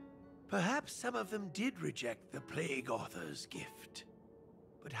 Perhaps some of them did reject the Plague Author's gift.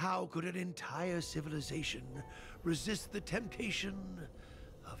 But how could an entire civilization resist the temptation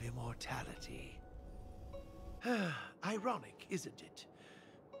of immortality? Ironic, isn't it?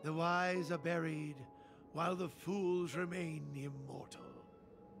 The wise are buried, while the fools remain immortal.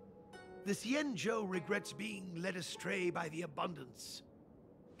 The Xianzhou regrets being led astray by the abundance.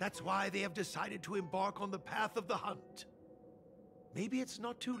 That's why they have decided to embark on the path of the hunt. Maybe it's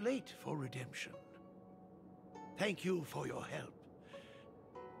not too late for redemption. Thank you for your help.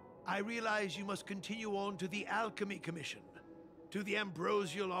 I realize you must continue on to the Alchemy Commission, to the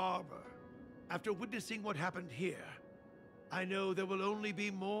Ambrosial Arbor. After witnessing what happened here, I know there will only be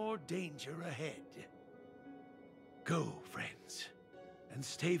more danger ahead. Go, friends, and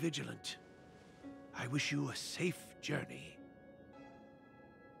stay vigilant. I wish you a safe journey.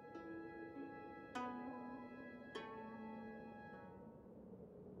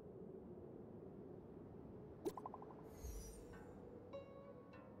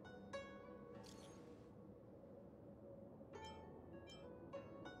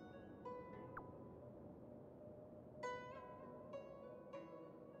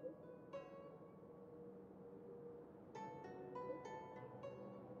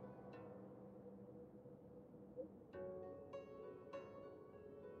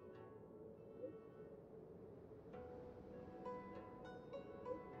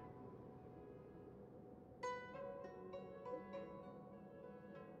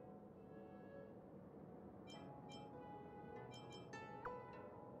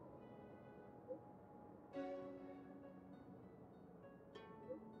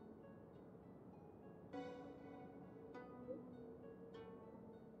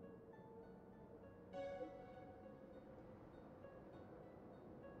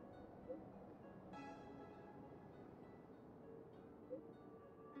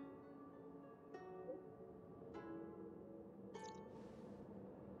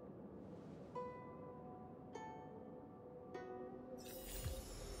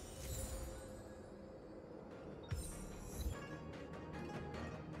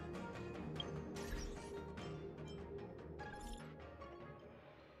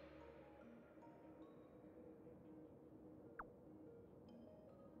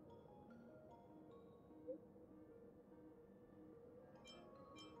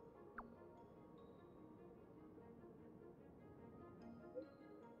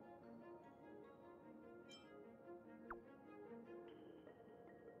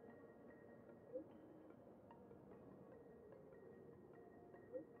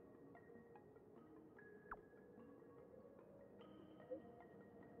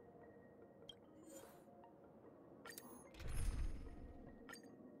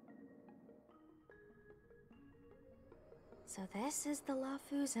 So this is the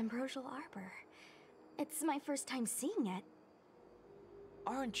Luofu's Ambrosial Arbor. It's my first time seeing it.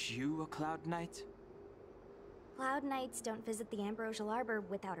 Aren't you a Cloud Knight? Cloud Knights don't visit the Ambrosial Arbor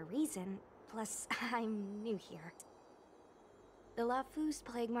without a reason. Plus, I'm new here. The Luofu's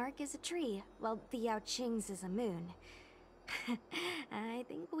plague mark is a tree, while the Yao Qing's is a moon. I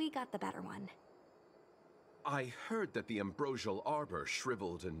think we got the better one. I heard that the Ambrosial Arbor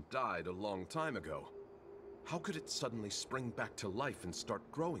shriveled and died a long time ago. How could it suddenly spring back to life and start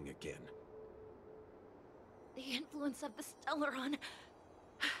growing again? The influence of the Stellaron.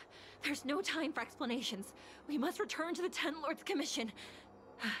 There's no time for explanations. We must return to the Ten Lords Commission.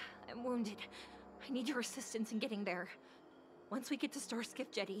 I'm wounded. I need your assistance in getting there. Once we get to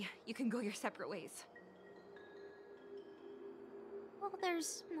Starskiff Jetty, you can go your separate ways. Well,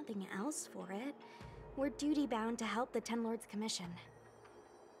 there's nothing else for it. We're duty-bound to help the Ten Lords Commission.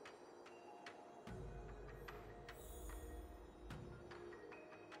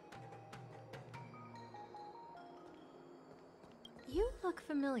 You look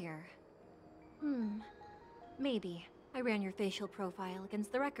familiar. Maybe. I ran your facial profile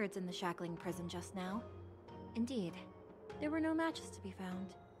against the records in the shackling prison just now. Indeed, there were no matches to be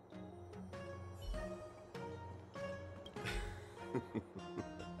found.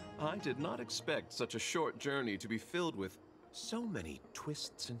 I did not expect such a short journey to be filled with so many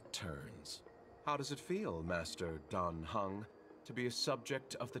twists and turns. How does it feel, Master Dan Heng, to be a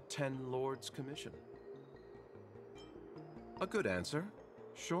subject of the Ten Lords Commission? A good answer.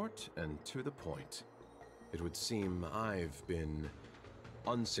 Short and to the point. It would seem I've been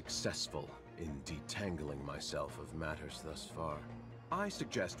unsuccessful in detangling myself of matters thus far. I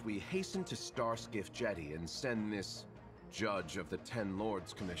suggest we hasten to Starskiff Jetty and send this Judge of the Ten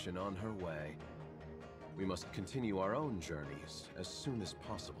Lords Commission on her way. We must continue our own journeys as soon as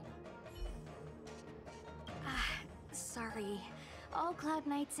possible. Sorry. All Cloud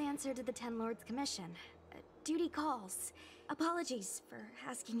Knights answer to the Ten Lords Commission. Duty calls. Apologies for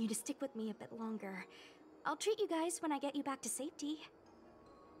asking you to stick with me a bit longer. I'll treat you guys when I get you back to safety.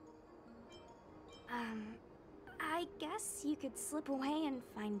 I guess you could slip away and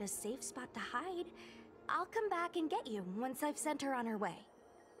find a safe spot to hide. I'll come back and get you once I've sent her on her way.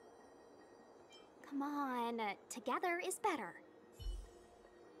 Come on, together is better.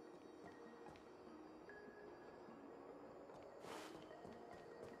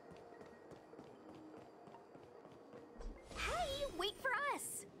 Hey, wait for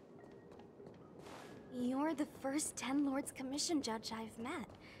us! You're the first Ten Lords Commission judge I've met.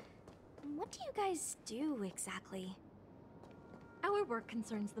 What do you guys do exactly? Our work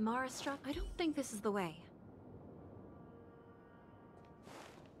concerns the Mara struck. I don't think this is the way.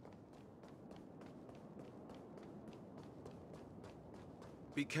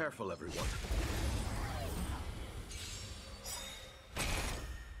 Be careful, everyone.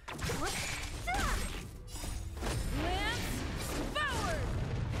 Lance forward!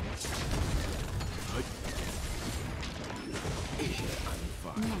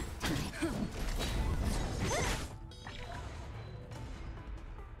 I'm fine.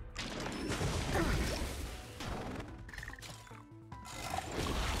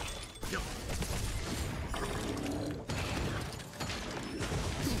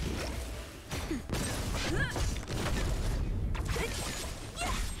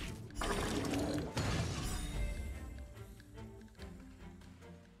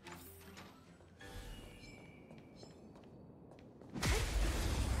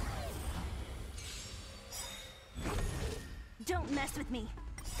 Don't mess with me.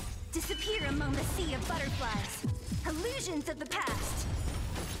 Disappear among the sea of butterflies. Illusions of the past.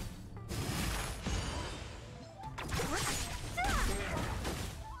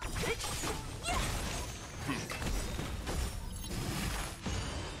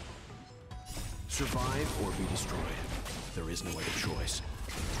 Survive or be destroyed. There is no other choice.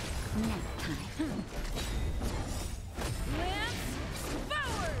 Lance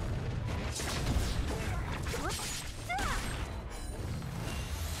forward!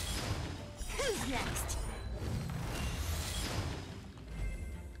 Who's next?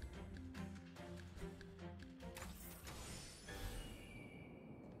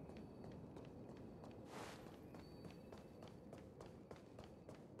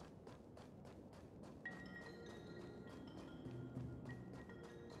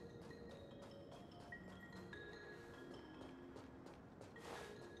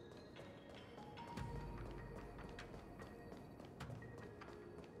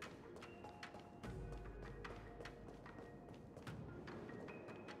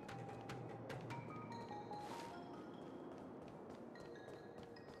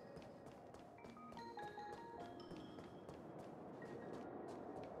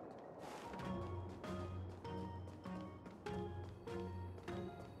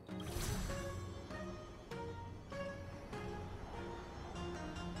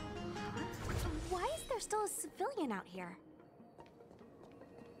 Why is there still a civilian out here?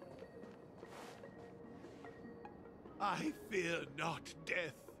 I fear not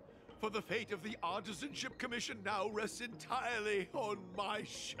death, for the fate of the Artisanship Commission now rests entirely on my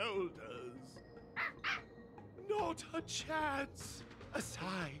shoulders. Not a chance!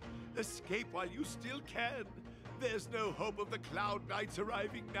 Asai, escape while you still can. There's no hope of the Cloud Knights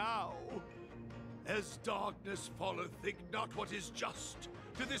arriving now. As darkness falleth, think not what is just.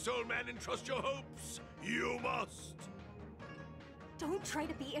 To this old man entrust your hopes. You must. Don't try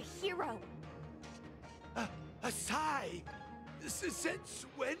to be a hero. Asai, since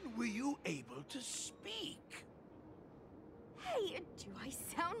when were you able to speak? Hey, do I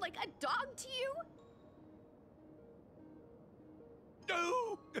sound like a dog to you?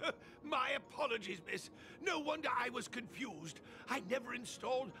 No! My apologies, miss. No wonder I was confused. I never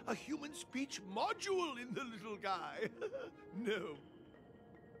installed a human speech module in the little guy. No.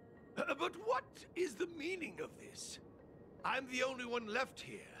 But what is the meaning of this? I'm the only one left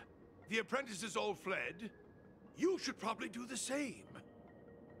here. The apprentices all fled. You should probably do the same.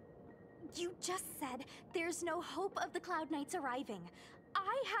 You just said there's no hope of the Cloud Knights arriving.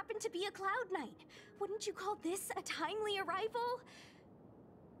 I happen to be a Cloud Knight. Wouldn't you call this a timely arrival?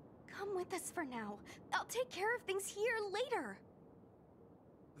 Come with us for now. I'll take care of things here later.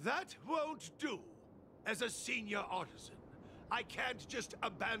 That won't do. As a senior artisan, I can't just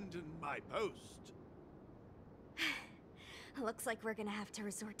abandon my post. Looks like we're gonna have to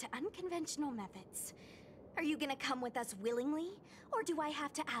resort to unconventional methods. Are you gonna come with us willingly? Or do I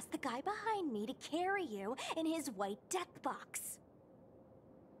have to ask the guy behind me to carry you in his white death box?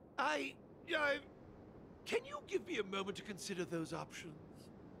 Can you give me a moment to consider those options?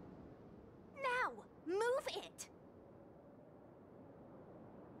 Now! Move it!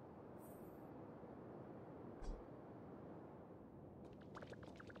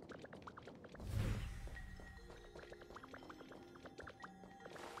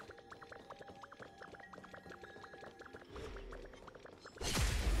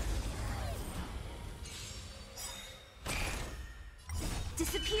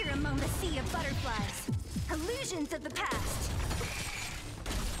 Disappear among the sea of butterflies. Illusions of the past.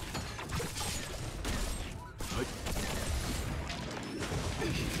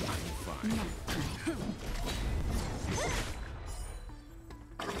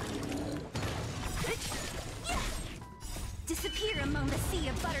 Disappear among the sea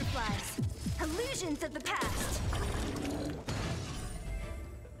of butterflies. Illusions of the past.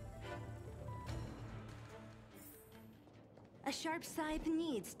 A sharp scythe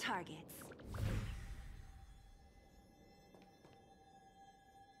needs targets.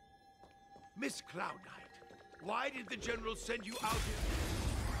 Miss Cloud Knight, why did the General send you out here?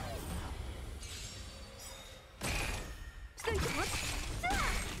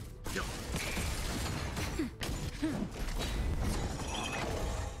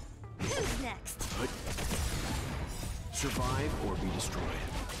 Who's next? Survive or be destroyed.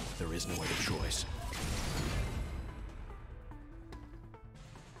 There is no other choice.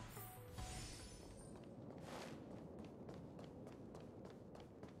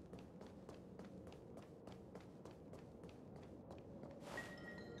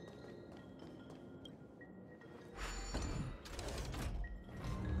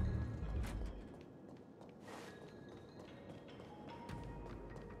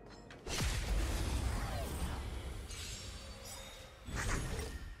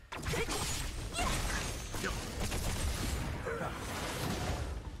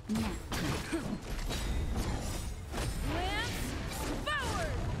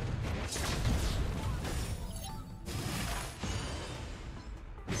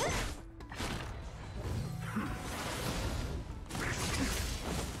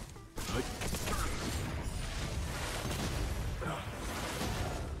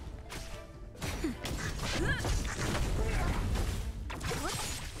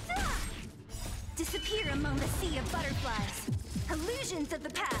 Disappear among the sea of butterflies. Illusions of the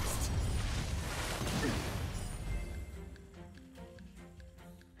past.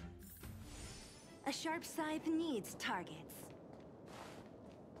 A sharp scythe needs targets.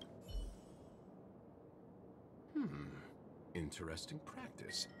 Interesting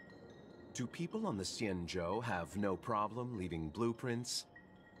practice. Do people on the Xianzhou have no problem leaving blueprints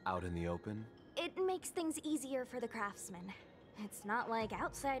out in the open? It makes things easier for the craftsmen. It's not like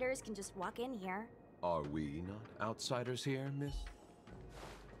outsiders can just walk in here. Are we not outsiders here, miss?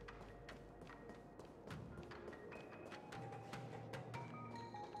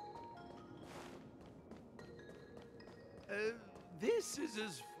 This is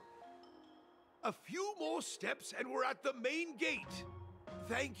as... A few more steps and we're at the main gate.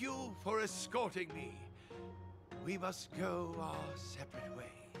 Thank you for escorting me. We must go our separate ways.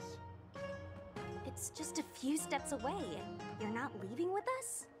 It's just a few steps away. You're not leaving with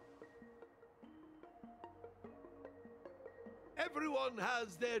us? Everyone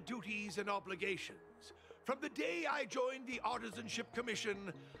has their duties and obligations. From the day I joined the Artisanship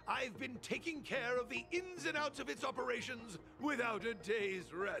Commission, I've been taking care of the ins and outs of its operations without a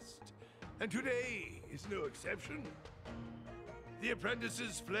day's rest. And today is no exception. The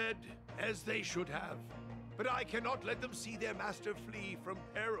apprentices fled, as they should have. But I cannot let them see their master flee from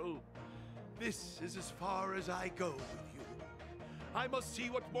peril. This is as far as I go with you. I must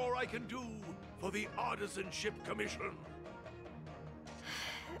see what more I can do for the Artisanship Commission.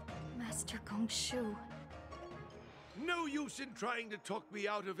 Master Gong Shu. No use in trying to talk me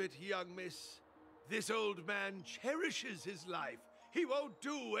out of it, young miss. This old man cherishes his life. He won't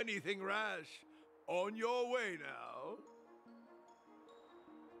do anything rash. On your way now.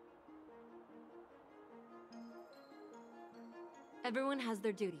 Everyone has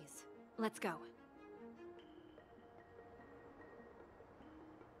their duties. Let's go.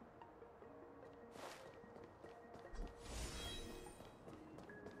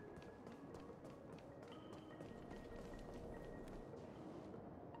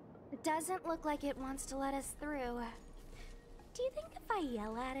 It doesn't look like it wants to let us through. Do you think if I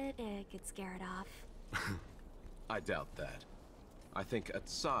yell at it, it could scare it off? I doubt that. I think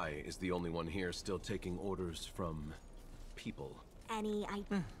Atsai is the only one here still taking orders from people. Any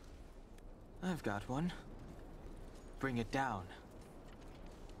I've got one. bring it down.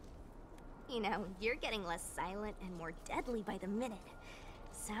 You know, you're getting less silent and more deadly by the minute.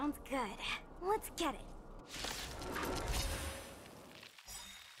 Sounds good. Let's get it.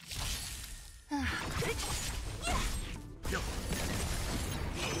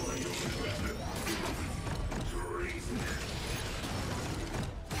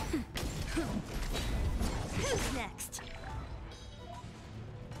 Who's next?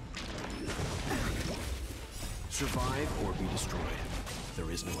 Survive or be destroyed. There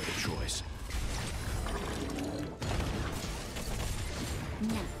is no other choice.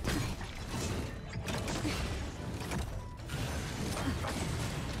 Nap time.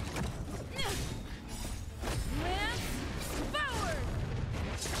 Lance forward!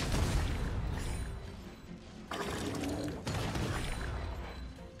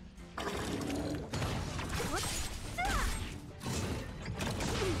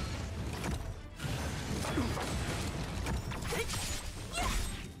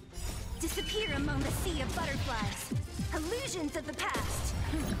 Disappear among the sea of butterflies. Illusions of the past.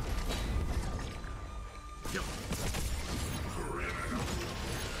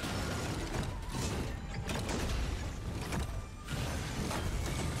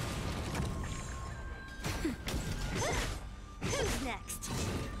 Who's next?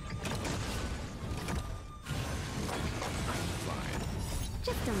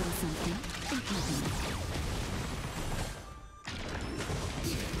 Just a little something. And happiness.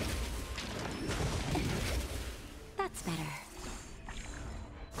 That's better.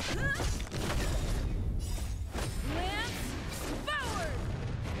 Lance forward!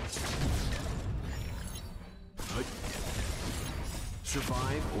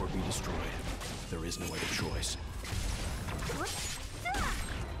 Survive or be destroyed. There is no other choice.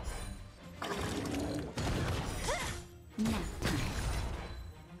 Nap time.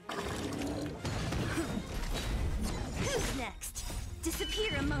 Who's next?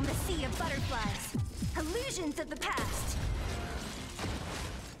 Disappear among the sea of butterflies. Illusions of the past.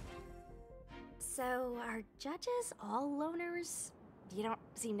 So, are judges all loners? You don't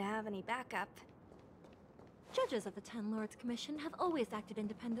seem to have any backup. Judges of the Ten Lords Commission have always acted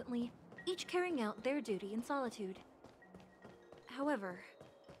independently, each carrying out their duty in solitude. However,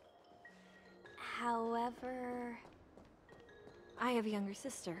 I have a younger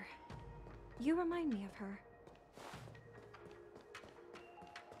sister. You remind me of her.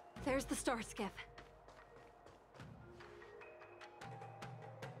 There's the star skiff.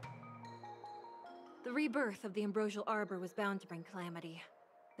 The rebirth of the Ambrosial Arbor was bound to bring calamity.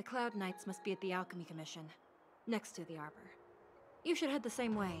 The Cloud Knights must be at the Alchemy Commission, next to the Arbor. You should head the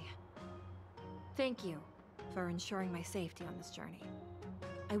same way. Thank you for ensuring my safety on this journey.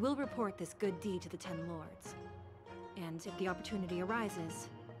 I will report this good deed to the Ten Lords. And if the opportunity arises,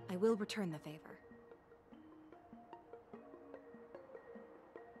 I will return the favor.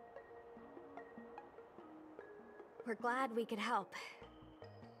 We're glad we could help.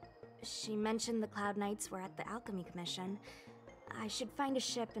 She mentioned the Cloud Knights were at the Alchemy Commission. I should find a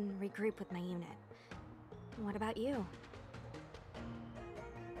ship and regroup with my unit. What about you?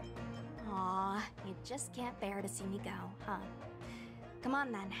 Aw, you just can't bear to see me go, huh? Come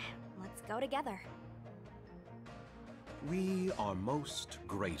on then, let's go together. We are most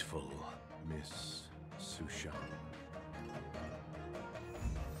grateful, Miss Sushan.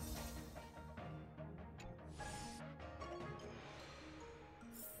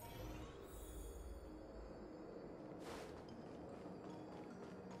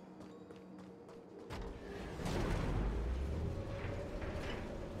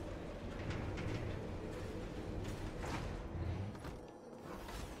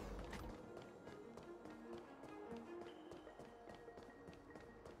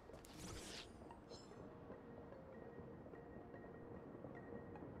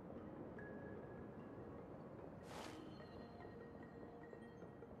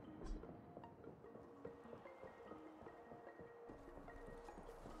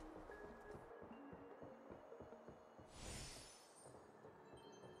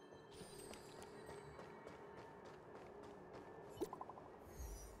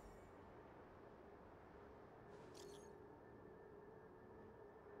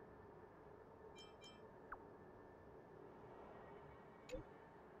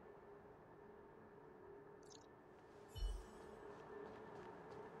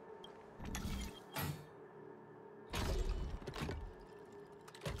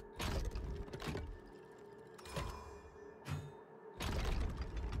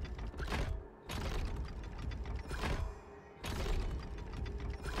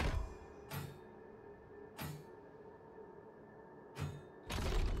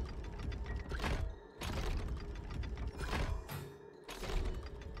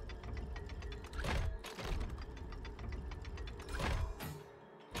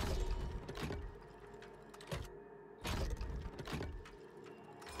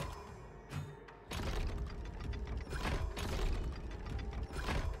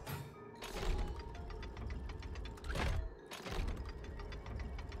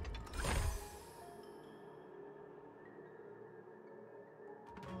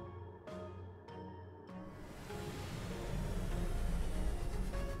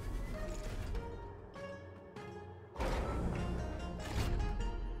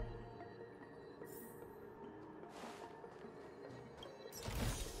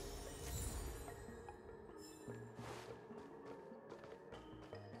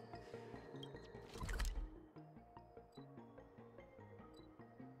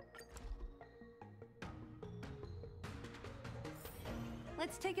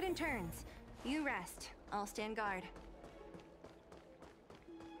 Let's take it in turns. You rest. I'll stand guard.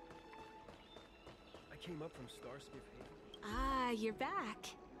 I came up from Starskip Haven. Ah, you're back.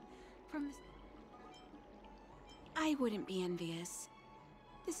 From the... I wouldn't be envious.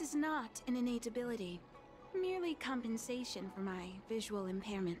 This is not an innate ability, merely compensation for my visual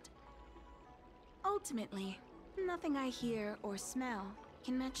impairment. Ultimately, nothing I hear or smell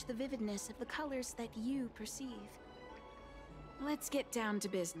can match the vividness of the colors that you perceive. Let's get down to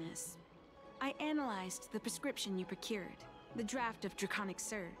business. I analyzed the prescription you procured, the draft of Draconic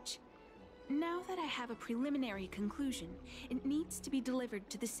Surge. Now that I have a preliminary conclusion, it needs to be delivered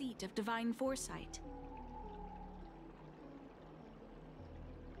to the seat of Divine Foresight.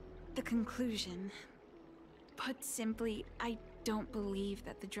 The conclusion. Put simply, I don't believe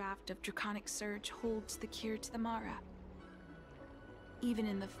that the draft of Draconic Surge holds the cure to the Mara. Even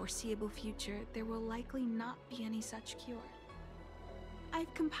in the foreseeable future, there will likely not be any such cure.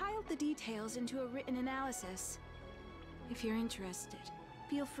 I've compiled the details into a written analysis. If you're interested,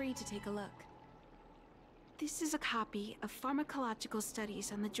 feel free to take a look. This is a copy of pharmacological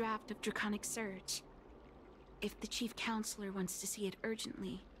studies on the draft of Draconic Surge. If the Chief Counselor wants to see it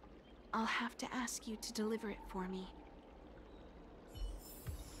urgently, I'll have to ask you to deliver it for me.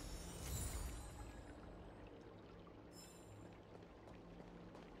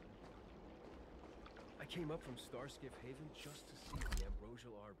 I came up from Starskip Haven just to see the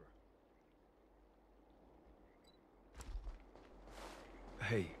Ambrosial Arbor.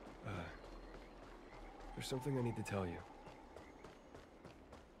 Hey, there's something I need to tell you.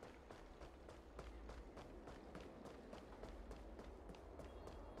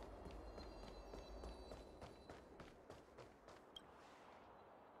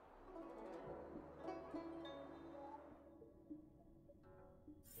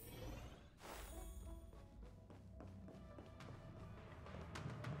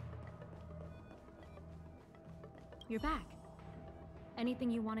 You're back. Anything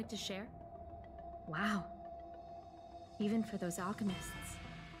you wanted to share? Wow. Even for those alchemists,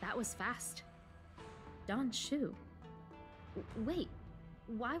 that was fast. Dan Shu. Wait,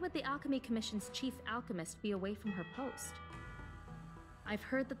 why would the Alchemy Commission's chief alchemist be away from her post? I've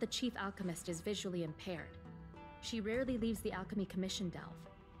heard that the chief alchemist is visually impaired. She rarely leaves the Alchemy Commission delve.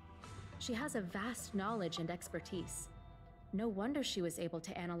 She has a vast knowledge and expertise. No wonder she was able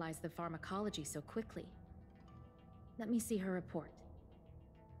to analyze the pharmacology so quickly. Let me see her report.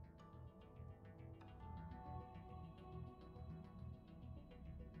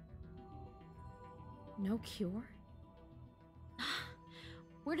 No cure?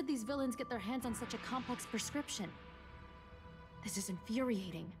 Where did these villains get their hands on such a complex prescription? This is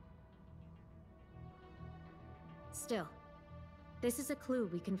infuriating. Still, this is a clue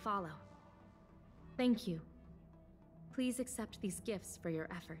we can follow. Thank you. Please accept these gifts for your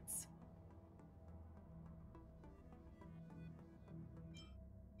efforts.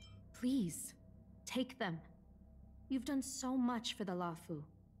 Please, take them. You've done so much for the Lafu,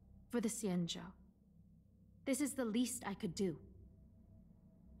 for the Xianzhou. This is the least I could do.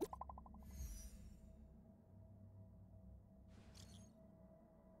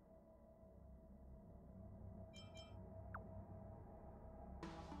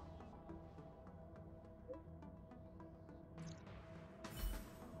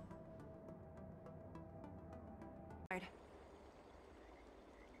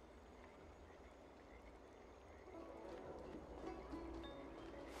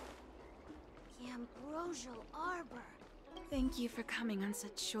 The Ambrosial Arbor. Thank you for coming on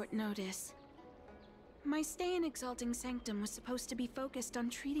such short notice. My stay in Exalting Sanctum was supposed to be focused on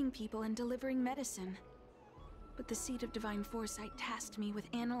treating people and delivering medicine. But the Seat of Divine Foresight tasked me with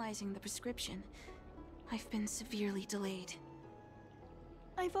analyzing the prescription. I've been severely delayed.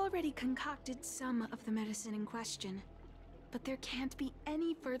 I've already concocted some of the medicine in question, but there can't be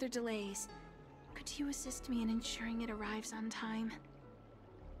any further delays. Could you assist me in ensuring it arrives on time?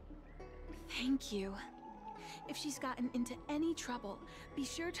 Thank you. If she's gotten into any trouble, be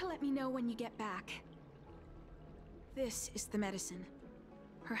sure to let me know when you get back. This is the medicine.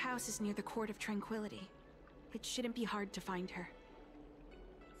 Her house is near the Court of Tranquility. It shouldn't be hard to find her.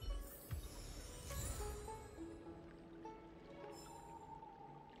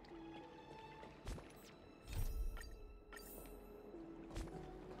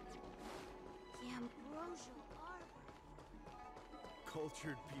 The Ambrosial Arbor.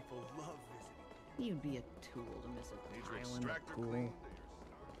 Cultured people love visiting. You'd be a tool to miss a tile in the pool.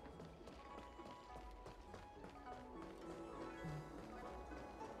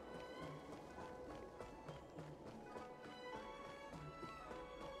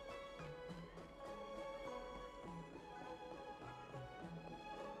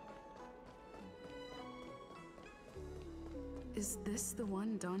 Is this the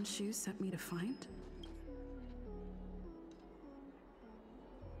one Dan Shu sent me to find?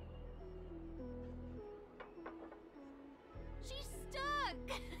 She's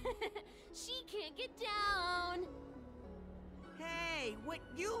stuck! She can't get down! Hey, what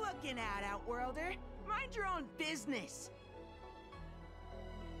you looking at, Outworlder? Mind your own business!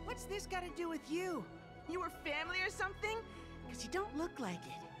 What's this got to do with you? You were family or something? Because you don't look like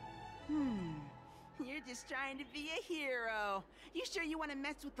it. You're just trying to be a hero. You sure you want to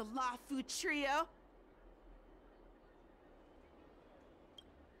mess with the Lawfu trio?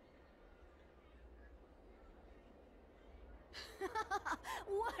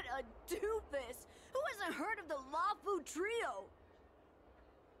 What a doofus! Who hasn't heard of the Lawfu trio?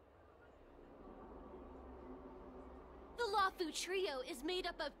 The Lawfu trio is made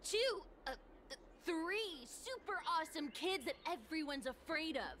up of three super awesome kids that everyone's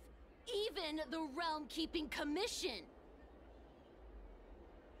afraid of. Even the Realm Keeping Commission.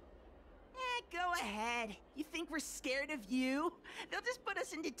 Go ahead. You think we're scared of you? They'll just put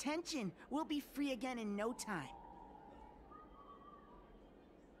us in detention. We'll be free again in no time.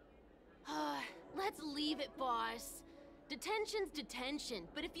 Let's leave it, boss. Detention's detention,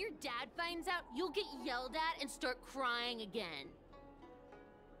 but if your dad finds out, you'll get yelled at and start crying again.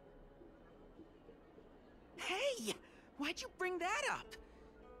 Hey! Why'd you bring that up?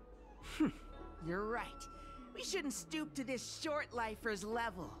 You're right. We shouldn't stoop to this short-lifer's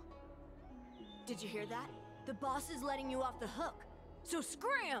level. Did you hear that? The boss is letting you off the hook. So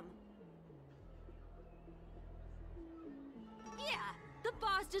scram! Yeah, the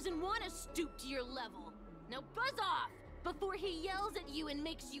boss doesn't want to stoop to your level. Now buzz off before he yells at you and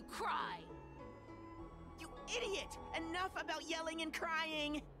makes you cry. You idiot! Enough about yelling and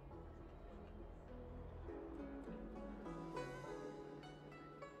crying!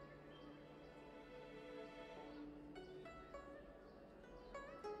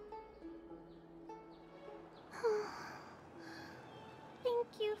 Thank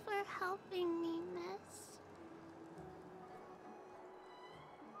you for helping me, miss.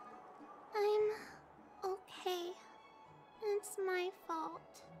 I'm okay. It's my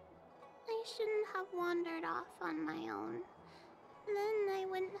fault. I shouldn't have wandered off on my own. Then I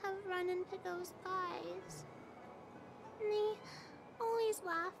wouldn't have run into those guys. They always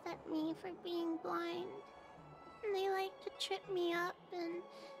laugh at me for being blind. They like to trip me up and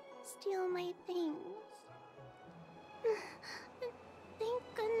steal my things. Thank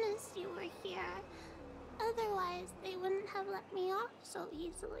goodness you were here. Otherwise, they wouldn't have let me off so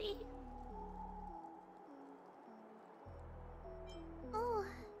easily. Oh,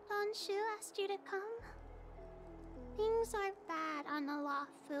 Dan Shu asked you to come? Things are bad on the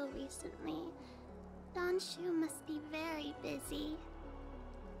Lawfu recently. Dan Shu must be very busy.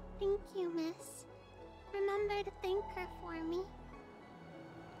 Thank you, miss. Remember to thank her for me.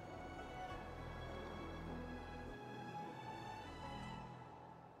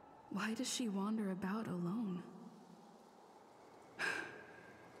 Why does she wander about alone?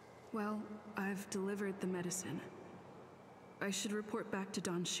 Well, I've delivered the medicine. I should report back to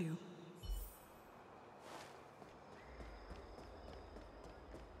Dan Shu.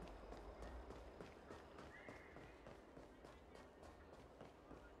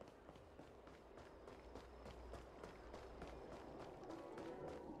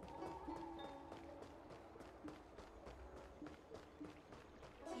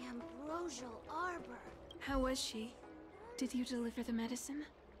 The Ambrosial Arbor. How was she? Did you deliver the medicine?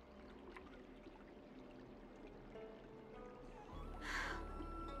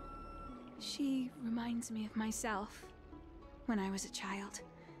 She reminds me of myself when I was a child.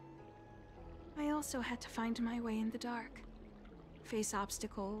 I also had to find my way in the dark, face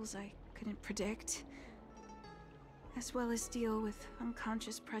obstacles I couldn't predict, as well as deal with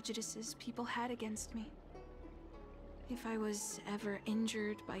unconscious prejudices people had against me. If I was ever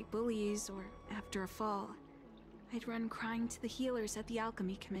injured by bullies or after a fall, I'd run crying to the healers at the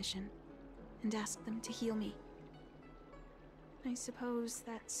Alchemy Commission and ask them to heal me. I suppose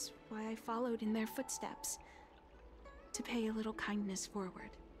that's why I followed in their footsteps, to pay a little kindness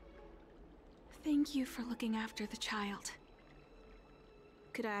forward. Thank you for looking after the child.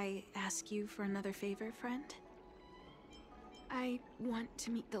 Could I ask you for another favor, friend? I want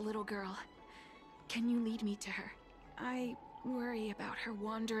to meet the little girl. Can you lead me to her? I worry about her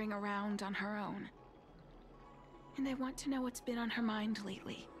wandering around on her own. And I want to know what's been on her mind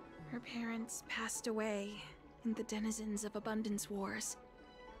lately. Her parents passed away in the denizens of Abundance Wars.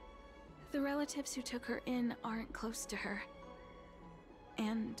 The relatives who took her in aren't close to her.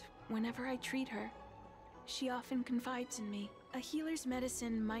 And whenever I treat her, she often confides in me. A healer's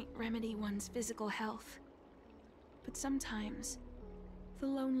medicine might remedy one's physical health, But sometimes, the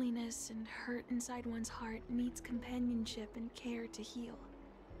loneliness and hurt inside one's heart needs companionship and care to heal.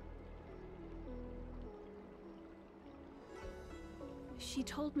 She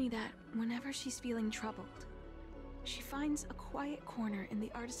told me that whenever she's feeling troubled, she finds a quiet corner in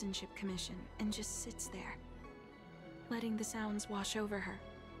the Artisanship Commission and just sits there, letting the sounds wash over her.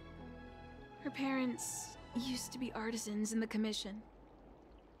 Her parents used to be artisans in the Commission,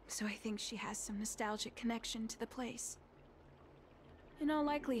 so I think she has some nostalgic connection to the place. In all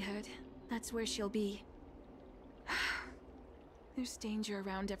likelihood, that's where she'll be. There's danger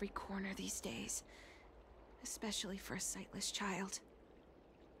around every corner these days, especially for a sightless child.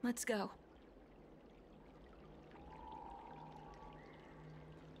 Let's go.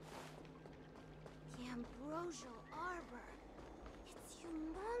 The Ambrosial Arbor. It's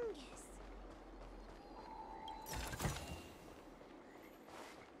humongous.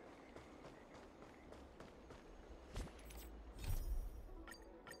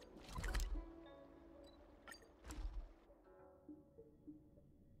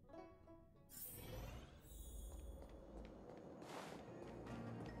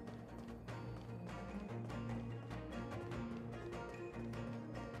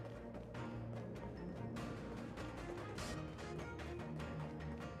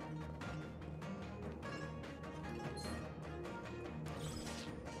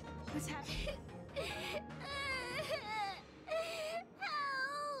 What's happening?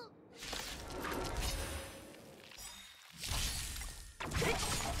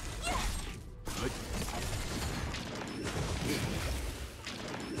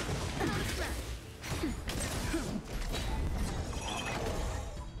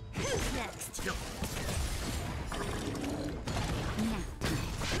 Who's next?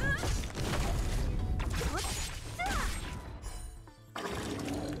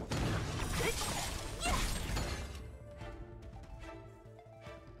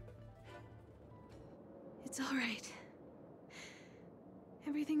 It's all right.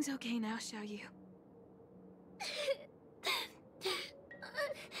 Everything's okay now, Xiaoyu.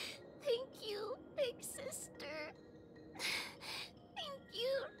 Thank you, big sister. Thank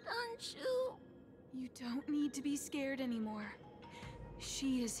you, Dan Shu. You don't need to be scared anymore.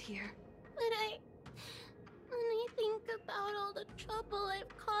 She is here. But when I think about all the trouble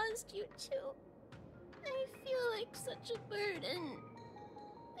I've caused you two, I feel like such a burden.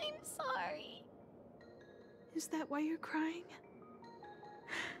 I'm sorry. Is that why you're crying?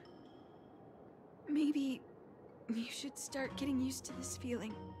 Maybe you should start getting used to this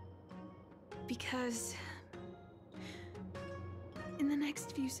feeling. Because in the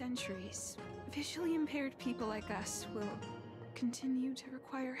next few centuries, visually impaired people like us will continue to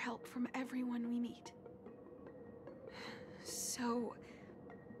require help from everyone we meet. So,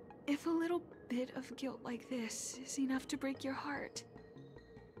 if a little bit of guilt like this is enough to break your heart,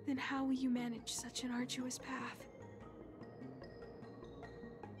 then how will you manage such an arduous path?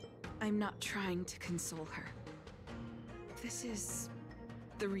 I'm not trying to console her. This is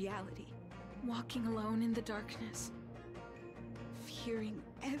the reality. Walking alone in the darkness, fearing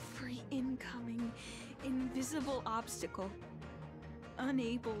every incoming, invisible obstacle,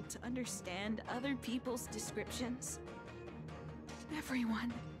 unable to understand other people's descriptions.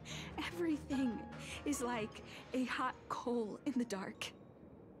 Everyone, everything is like a hot coal in the dark.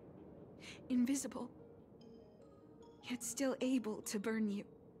 Invisible, yet still able to burn you.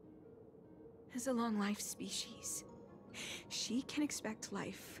 As a long-life species, she can expect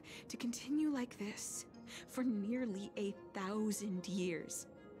life to continue like this for nearly 1,000 years.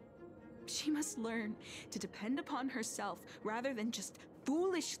 She must learn to depend upon herself rather than just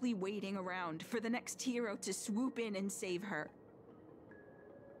foolishly waiting around for the next hero to swoop in and save her.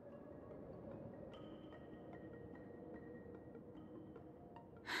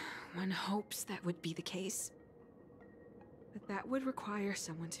 One hopes that would be the case. But that would require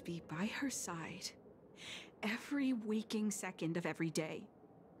someone to be by her side every waking second of every day.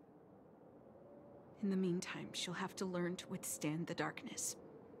 In the meantime, she'll have to learn to withstand the darkness.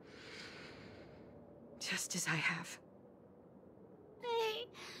 Just as I have. Hey,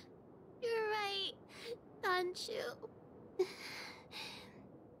 you're right, Dan Shu.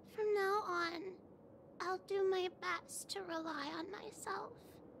 From now on, I'll do my best to rely on myself.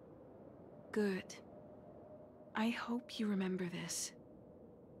 Good. I hope you remember this.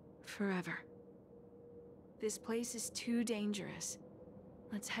 Forever. This place is too dangerous.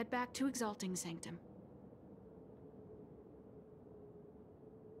 Let's head back to Exalting Sanctum.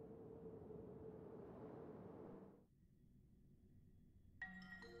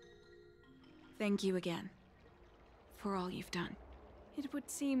 Thank you again, for all you've done. It would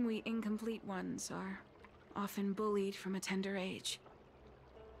seem we incomplete ones are often bullied from a tender age.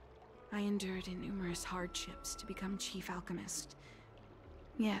 I endured numerous hardships to become chief alchemist.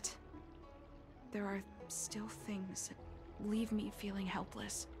 Yet, there are still things that leave me feeling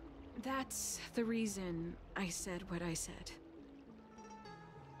helpless. That's the reason I said what I said.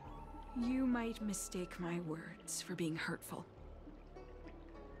 You might mistake my words for being hurtful.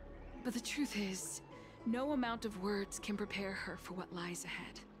 But the truth is, no amount of words can prepare her for what lies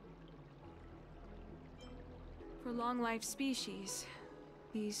ahead. For long-life species,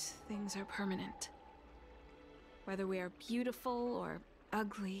 these things are permanent. Whether we are beautiful or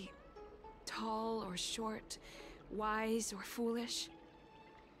ugly, tall or short, wise or foolish,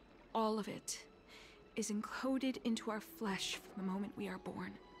 all of it is encoded into our flesh from the moment we are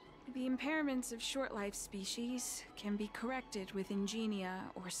born. The impairments of short-life species can be corrected with ingenia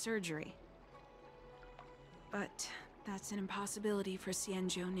or surgery. But that's an impossibility for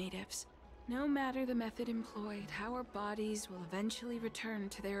Xianzhou natives. No matter the method employed, our bodies will eventually return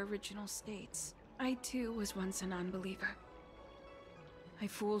to their original states. I too was once a non-believer. I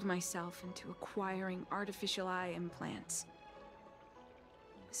fooled myself into acquiring artificial eye implants.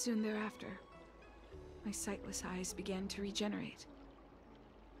 Soon thereafter, my sightless eyes began to regenerate,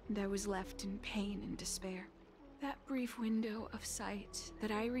 and I was left in pain and despair. That brief window of sight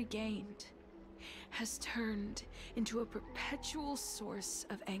that I regained has turned into a perpetual source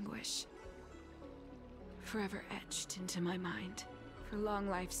of anguish, forever etched into my mind. For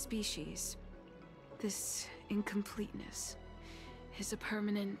long-life species, this incompleteness is a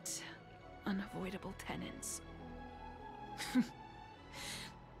permanent, unavoidable tenance.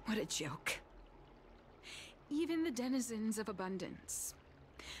 What a joke. Even the denizens of abundance,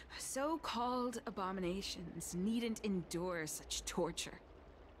 so-called abominations, needn't endure such torture.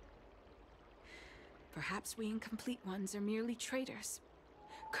 Perhaps we incomplete ones are merely traitors,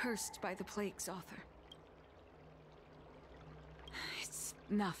 cursed by the plague's author. It's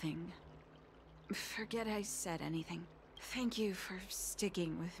nothing. Forget I said anything. Thank you for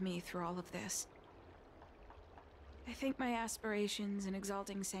sticking with me through all of this. I think my aspirations in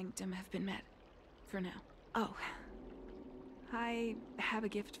exalting Sanctum have been met. For now. Oh. I have a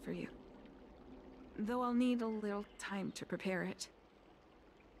gift for you. Though I'll need a little time to prepare it.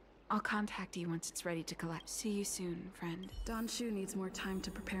 I'll contact you once it's ready to collect. See you soon, friend. Dan Shu needs more time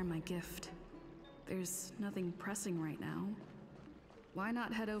to prepare my gift. There's nothing pressing right now. Why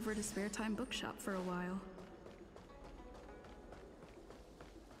not head over to Spare Time Bookshop for a while?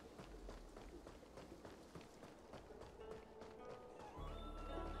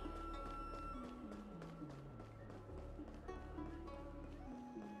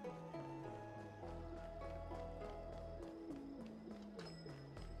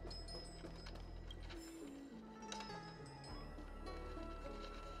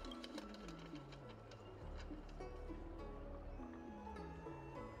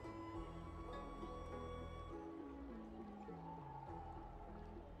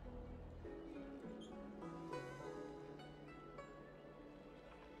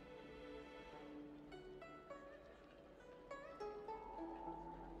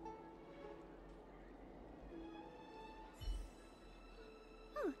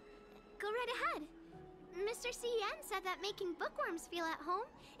 Go right ahead. Mr. CN said that making bookworms feel at home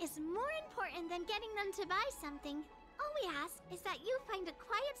is more important than getting them to buy something. All we ask is that you find a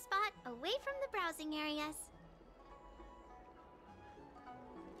quiet spot away from the browsing areas.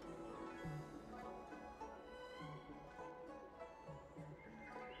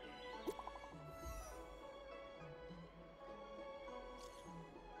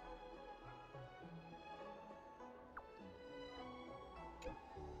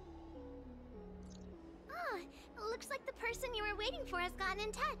 Looks like the person you were waiting for has gotten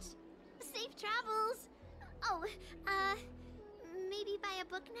in touch. Safe travels. Oh, maybe buy a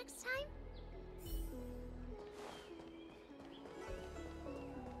book next time?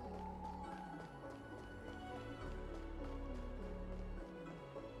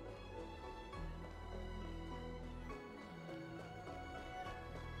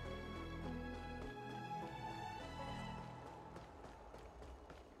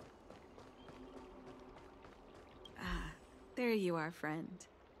 There you are, friend.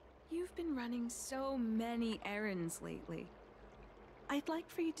 You've been running so many errands lately. I'd like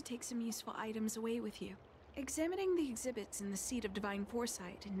for you to take some useful items away with you. Examining the exhibits in the Seat of Divine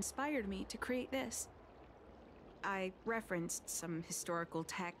Foresight inspired me to create this. I referenced some historical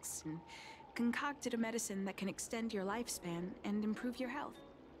texts and concocted a medicine that can extend your lifespan and improve your health.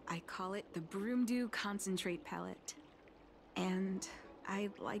 I call it the Broomdew Concentrate Pellet. And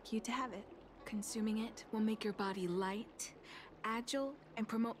I'd like you to have it. Consuming it will make your body light, agile, and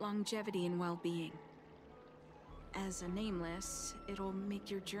promote longevity and well-being. as a nameless, it'll make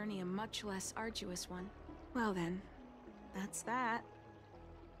your journey a much less arduous one. Well then, that's that.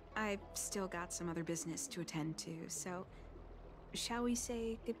 I've still got some other business to attend to, so shall we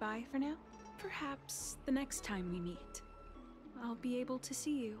say goodbye for now? Perhaps the next time we meet, I'll be able to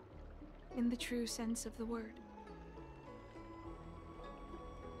see you, in the true sense of the word.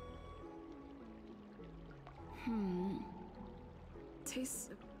 Tastes...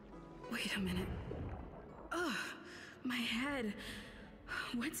 Wait a minute. Ugh, my head.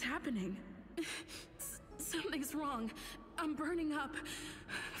 What's happening? Something's wrong. I'm burning up.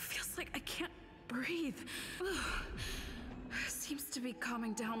 Feels like I can't breathe. Ugh. Seems to be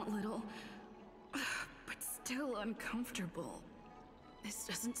calming down a little. But still uncomfortable. This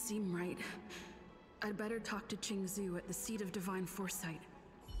doesn't seem right. I'd better talk to Qingzu at the Seat of Divine Foresight.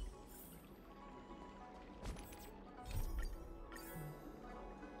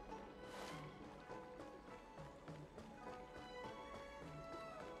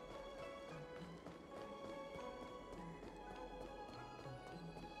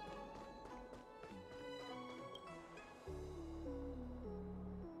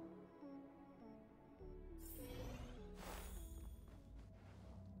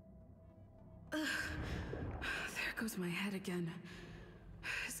 There goes my head again.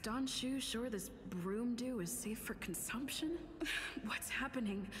 Is Dan Shu sure this broom dew is safe for consumption? What's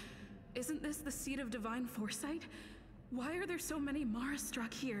happening? Isn't this the Seat of Divine Foresight? Why are there so many Mara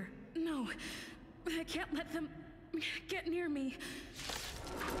struck here? No, I can't let them get near me.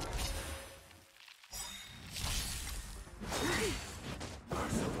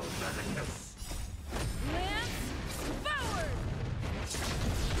 Merciful Medicus! Lance forward!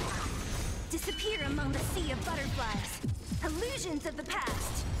 Disappear among the sea of butterflies. Illusions of the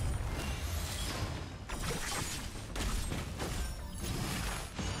past.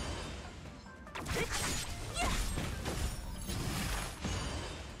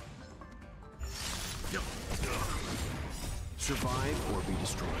 Survive or be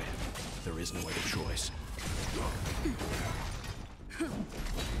destroyed. There is no other choice.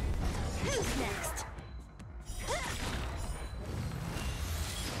 Who's next?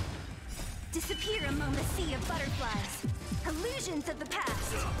 Disappear among the sea of butterflies. Illusions of the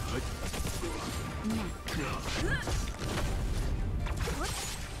past.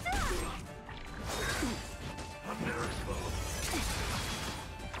 A miracle!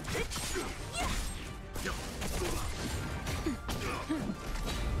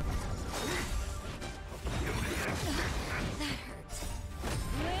 That hurts.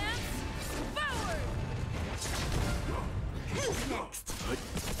 Lance forward! Who's next?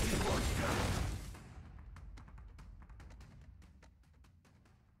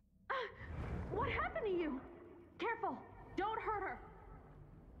 What happened to you? Careful! Don't hurt her!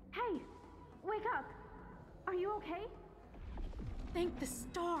 Hey! Wake up! Are you okay? Thank the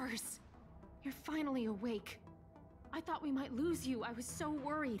stars! You're finally awake. I thought we might lose you. I was so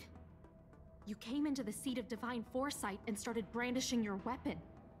worried. You came into the Seat of Divine Foresight and started brandishing your weapon.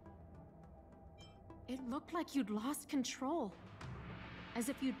 It looked like you'd lost control. As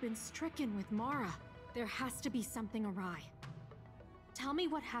if you'd been stricken with Mara. There has to be something awry. Tell me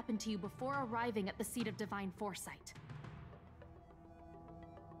what happened to you before arriving at the Seat of Divine Foresight.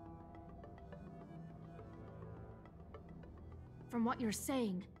 From what you're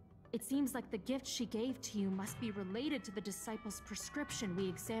saying, it seems like the gift she gave to you must be related to the disciple's prescription we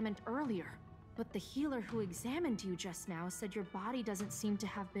examined earlier. But the healer who examined you just now said your body doesn't seem to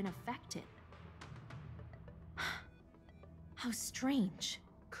have been affected. How strange.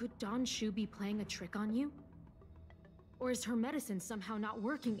 Could Dan Shu be playing a trick on you? Or is her medicine somehow not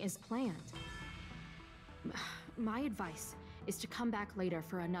working as planned? My advice is to come back later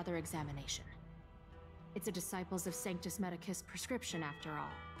for another examination. It's a Disciples of Sanctus Medicus prescription after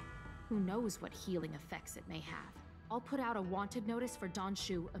all. Who knows what healing effects it may have? I'll put out a wanted notice for Dan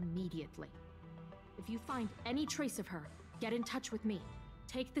Shu immediately. If you find any trace of her, get in touch with me.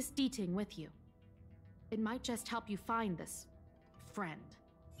 Take this D-Ting with you. It might just help you find this friend.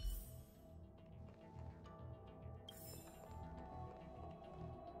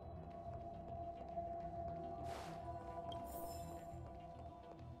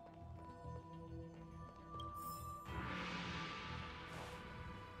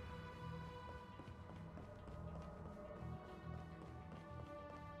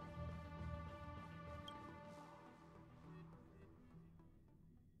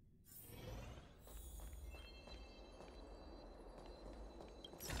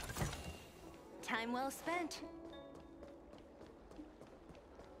 Time well spent.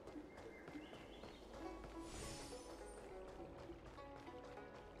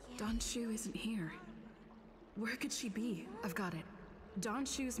 Dan Shu isn't here. Where could she be? I've got it. Dan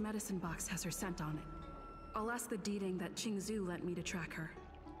Shu's medicine box has her scent on it. I'll ask the Deeding that Qingzu lent me to track her.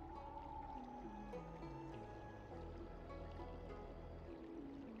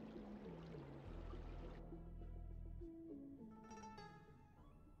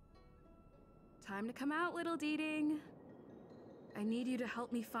 Time to come out, little Deeding. I need you to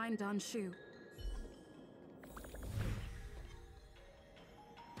help me find Dan Shu.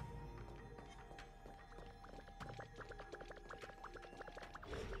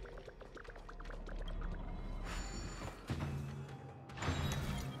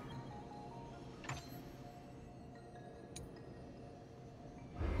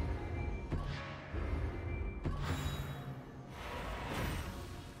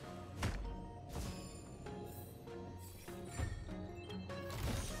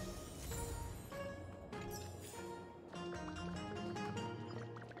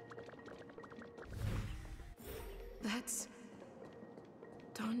 That's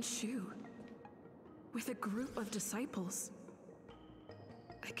Dan Shu, with a group of disciples.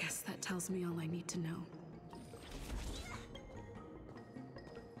 I guess that tells me all I need to know.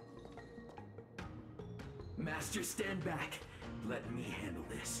 Master, stand back. Let me handle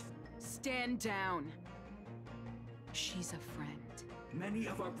this. Stand down. She's a friend. Many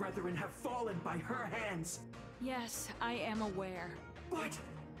of our brethren have fallen by her hands. Yes, I am aware. But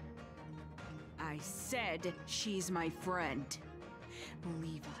I said she's my friend.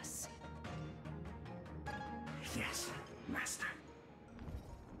 Leave us. Yes, Master.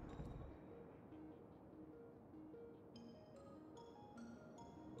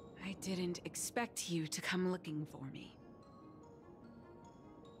 I didn't expect you to come looking for me.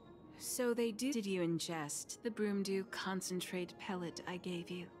 So did you ingest the Broomdew concentrate pellet I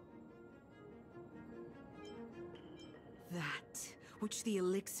gave you? That which the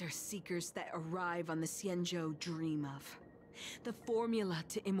elixir seekers that arrive on the Xianzhou dream of. The formula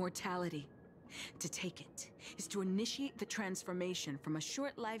to immortality. To take it is to initiate the transformation from a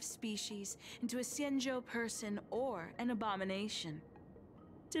short-lived species into a Xianzhou person or an abomination,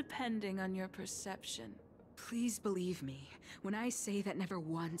 depending on your perception. Please believe me when I say that never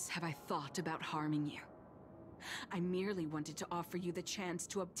once have I thought about harming you. I merely wanted to offer you the chance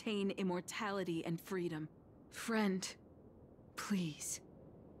to obtain immortality and freedom. Friend, please,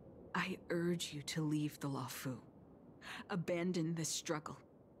 I urge you to leave the Luofu. Abandon this struggle.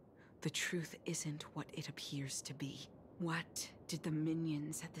 The truth isn't what it appears to be. What did the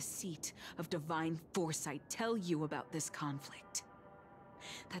minions at the seat of divine foresight tell you about this conflict?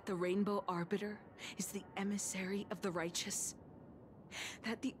 That the Rainbow Arbiter is the emissary of the righteous?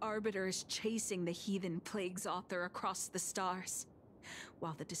 That the Arbiter is chasing the heathen plague's author across the stars,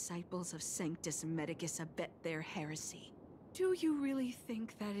 while the disciples of Sanctus Medicus abet their heresy? Do you really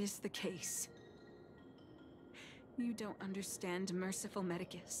think that is the case? You don't understand Merciful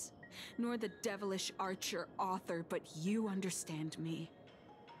Medicus, nor the devilish archer author, but you understand me.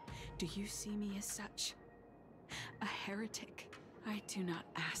 Do you see me as such? A heretic? I do not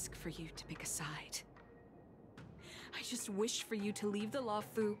ask for you to pick a side. I just wish for you to leave the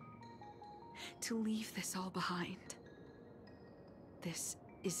Luofu, to leave this all behind. This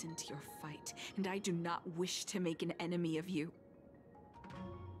isn't your fight, and I do not wish to make an enemy of you.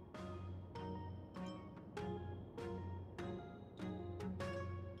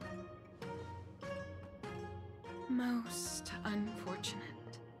 Most unfortunate.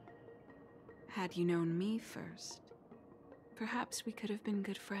 Had you known me first, perhaps we could have been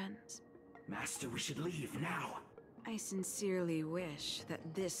good friends. Master, we should leave now. I sincerely wish that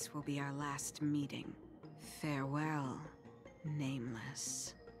this will be our last meeting. Farewell,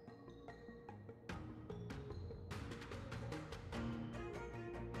 Nameless.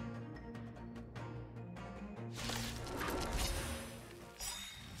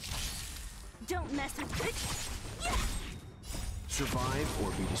 Don't mess with it! Survive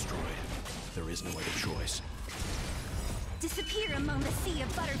or be destroyed. There is no other choice. Disappear among the sea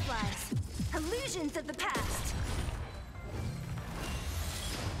of butterflies. Illusions of the past.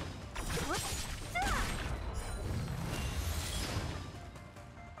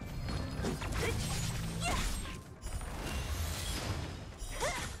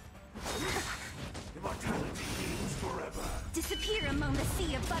 Immortality means forever. Disappear among the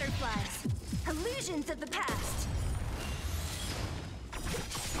sea of butterflies. Illusions of the past.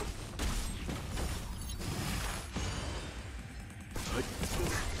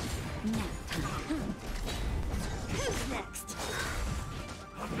 Who's next?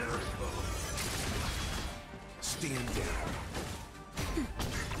 A miracle. Stand down.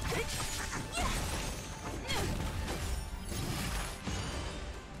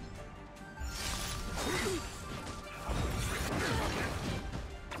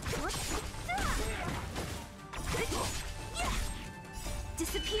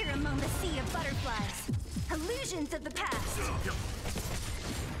 disappear among the sea of butterflies. Illusions of the past.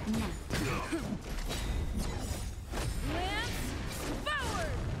 Lance, forward!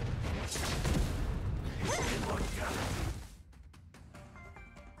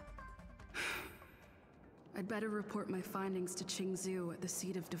 I'd better report my findings to Qingzhou at the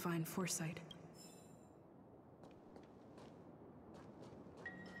seat of divine foresight.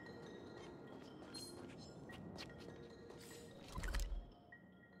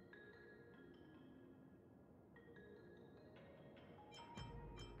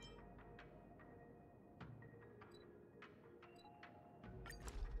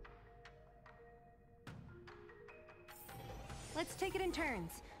 Let's take it in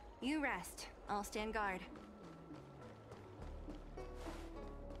turns. You rest. I'll stand guard.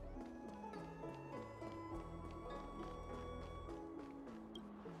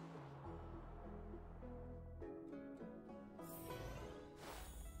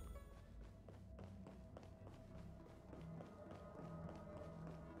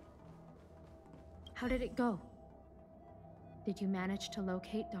 How did it go? Did you manage to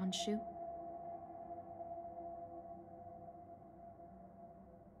locate Dan Shu?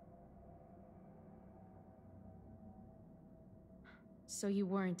 So you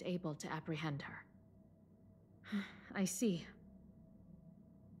weren't able to apprehend her. I see.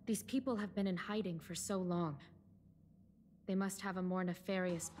 These people have been in hiding for so long. They must have a more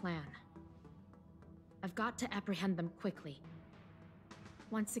nefarious plan. I've got to apprehend them quickly.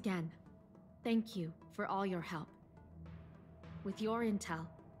 Once again, thank you for all your help. With your intel,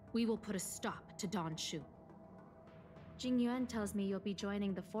 we will put a stop to Dan Shu. Jing Yuan tells me you'll be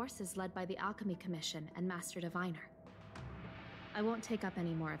joining the forces led by the Alchemy Commission and Master Diviner. I won't take up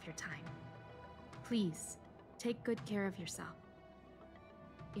any more of your time. Please, take good care of yourself.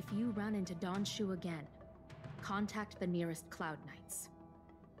 If you run into Dan Shu again, contact the nearest Cloud Knights.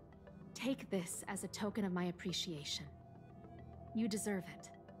 Take this as a token of my appreciation. You deserve it.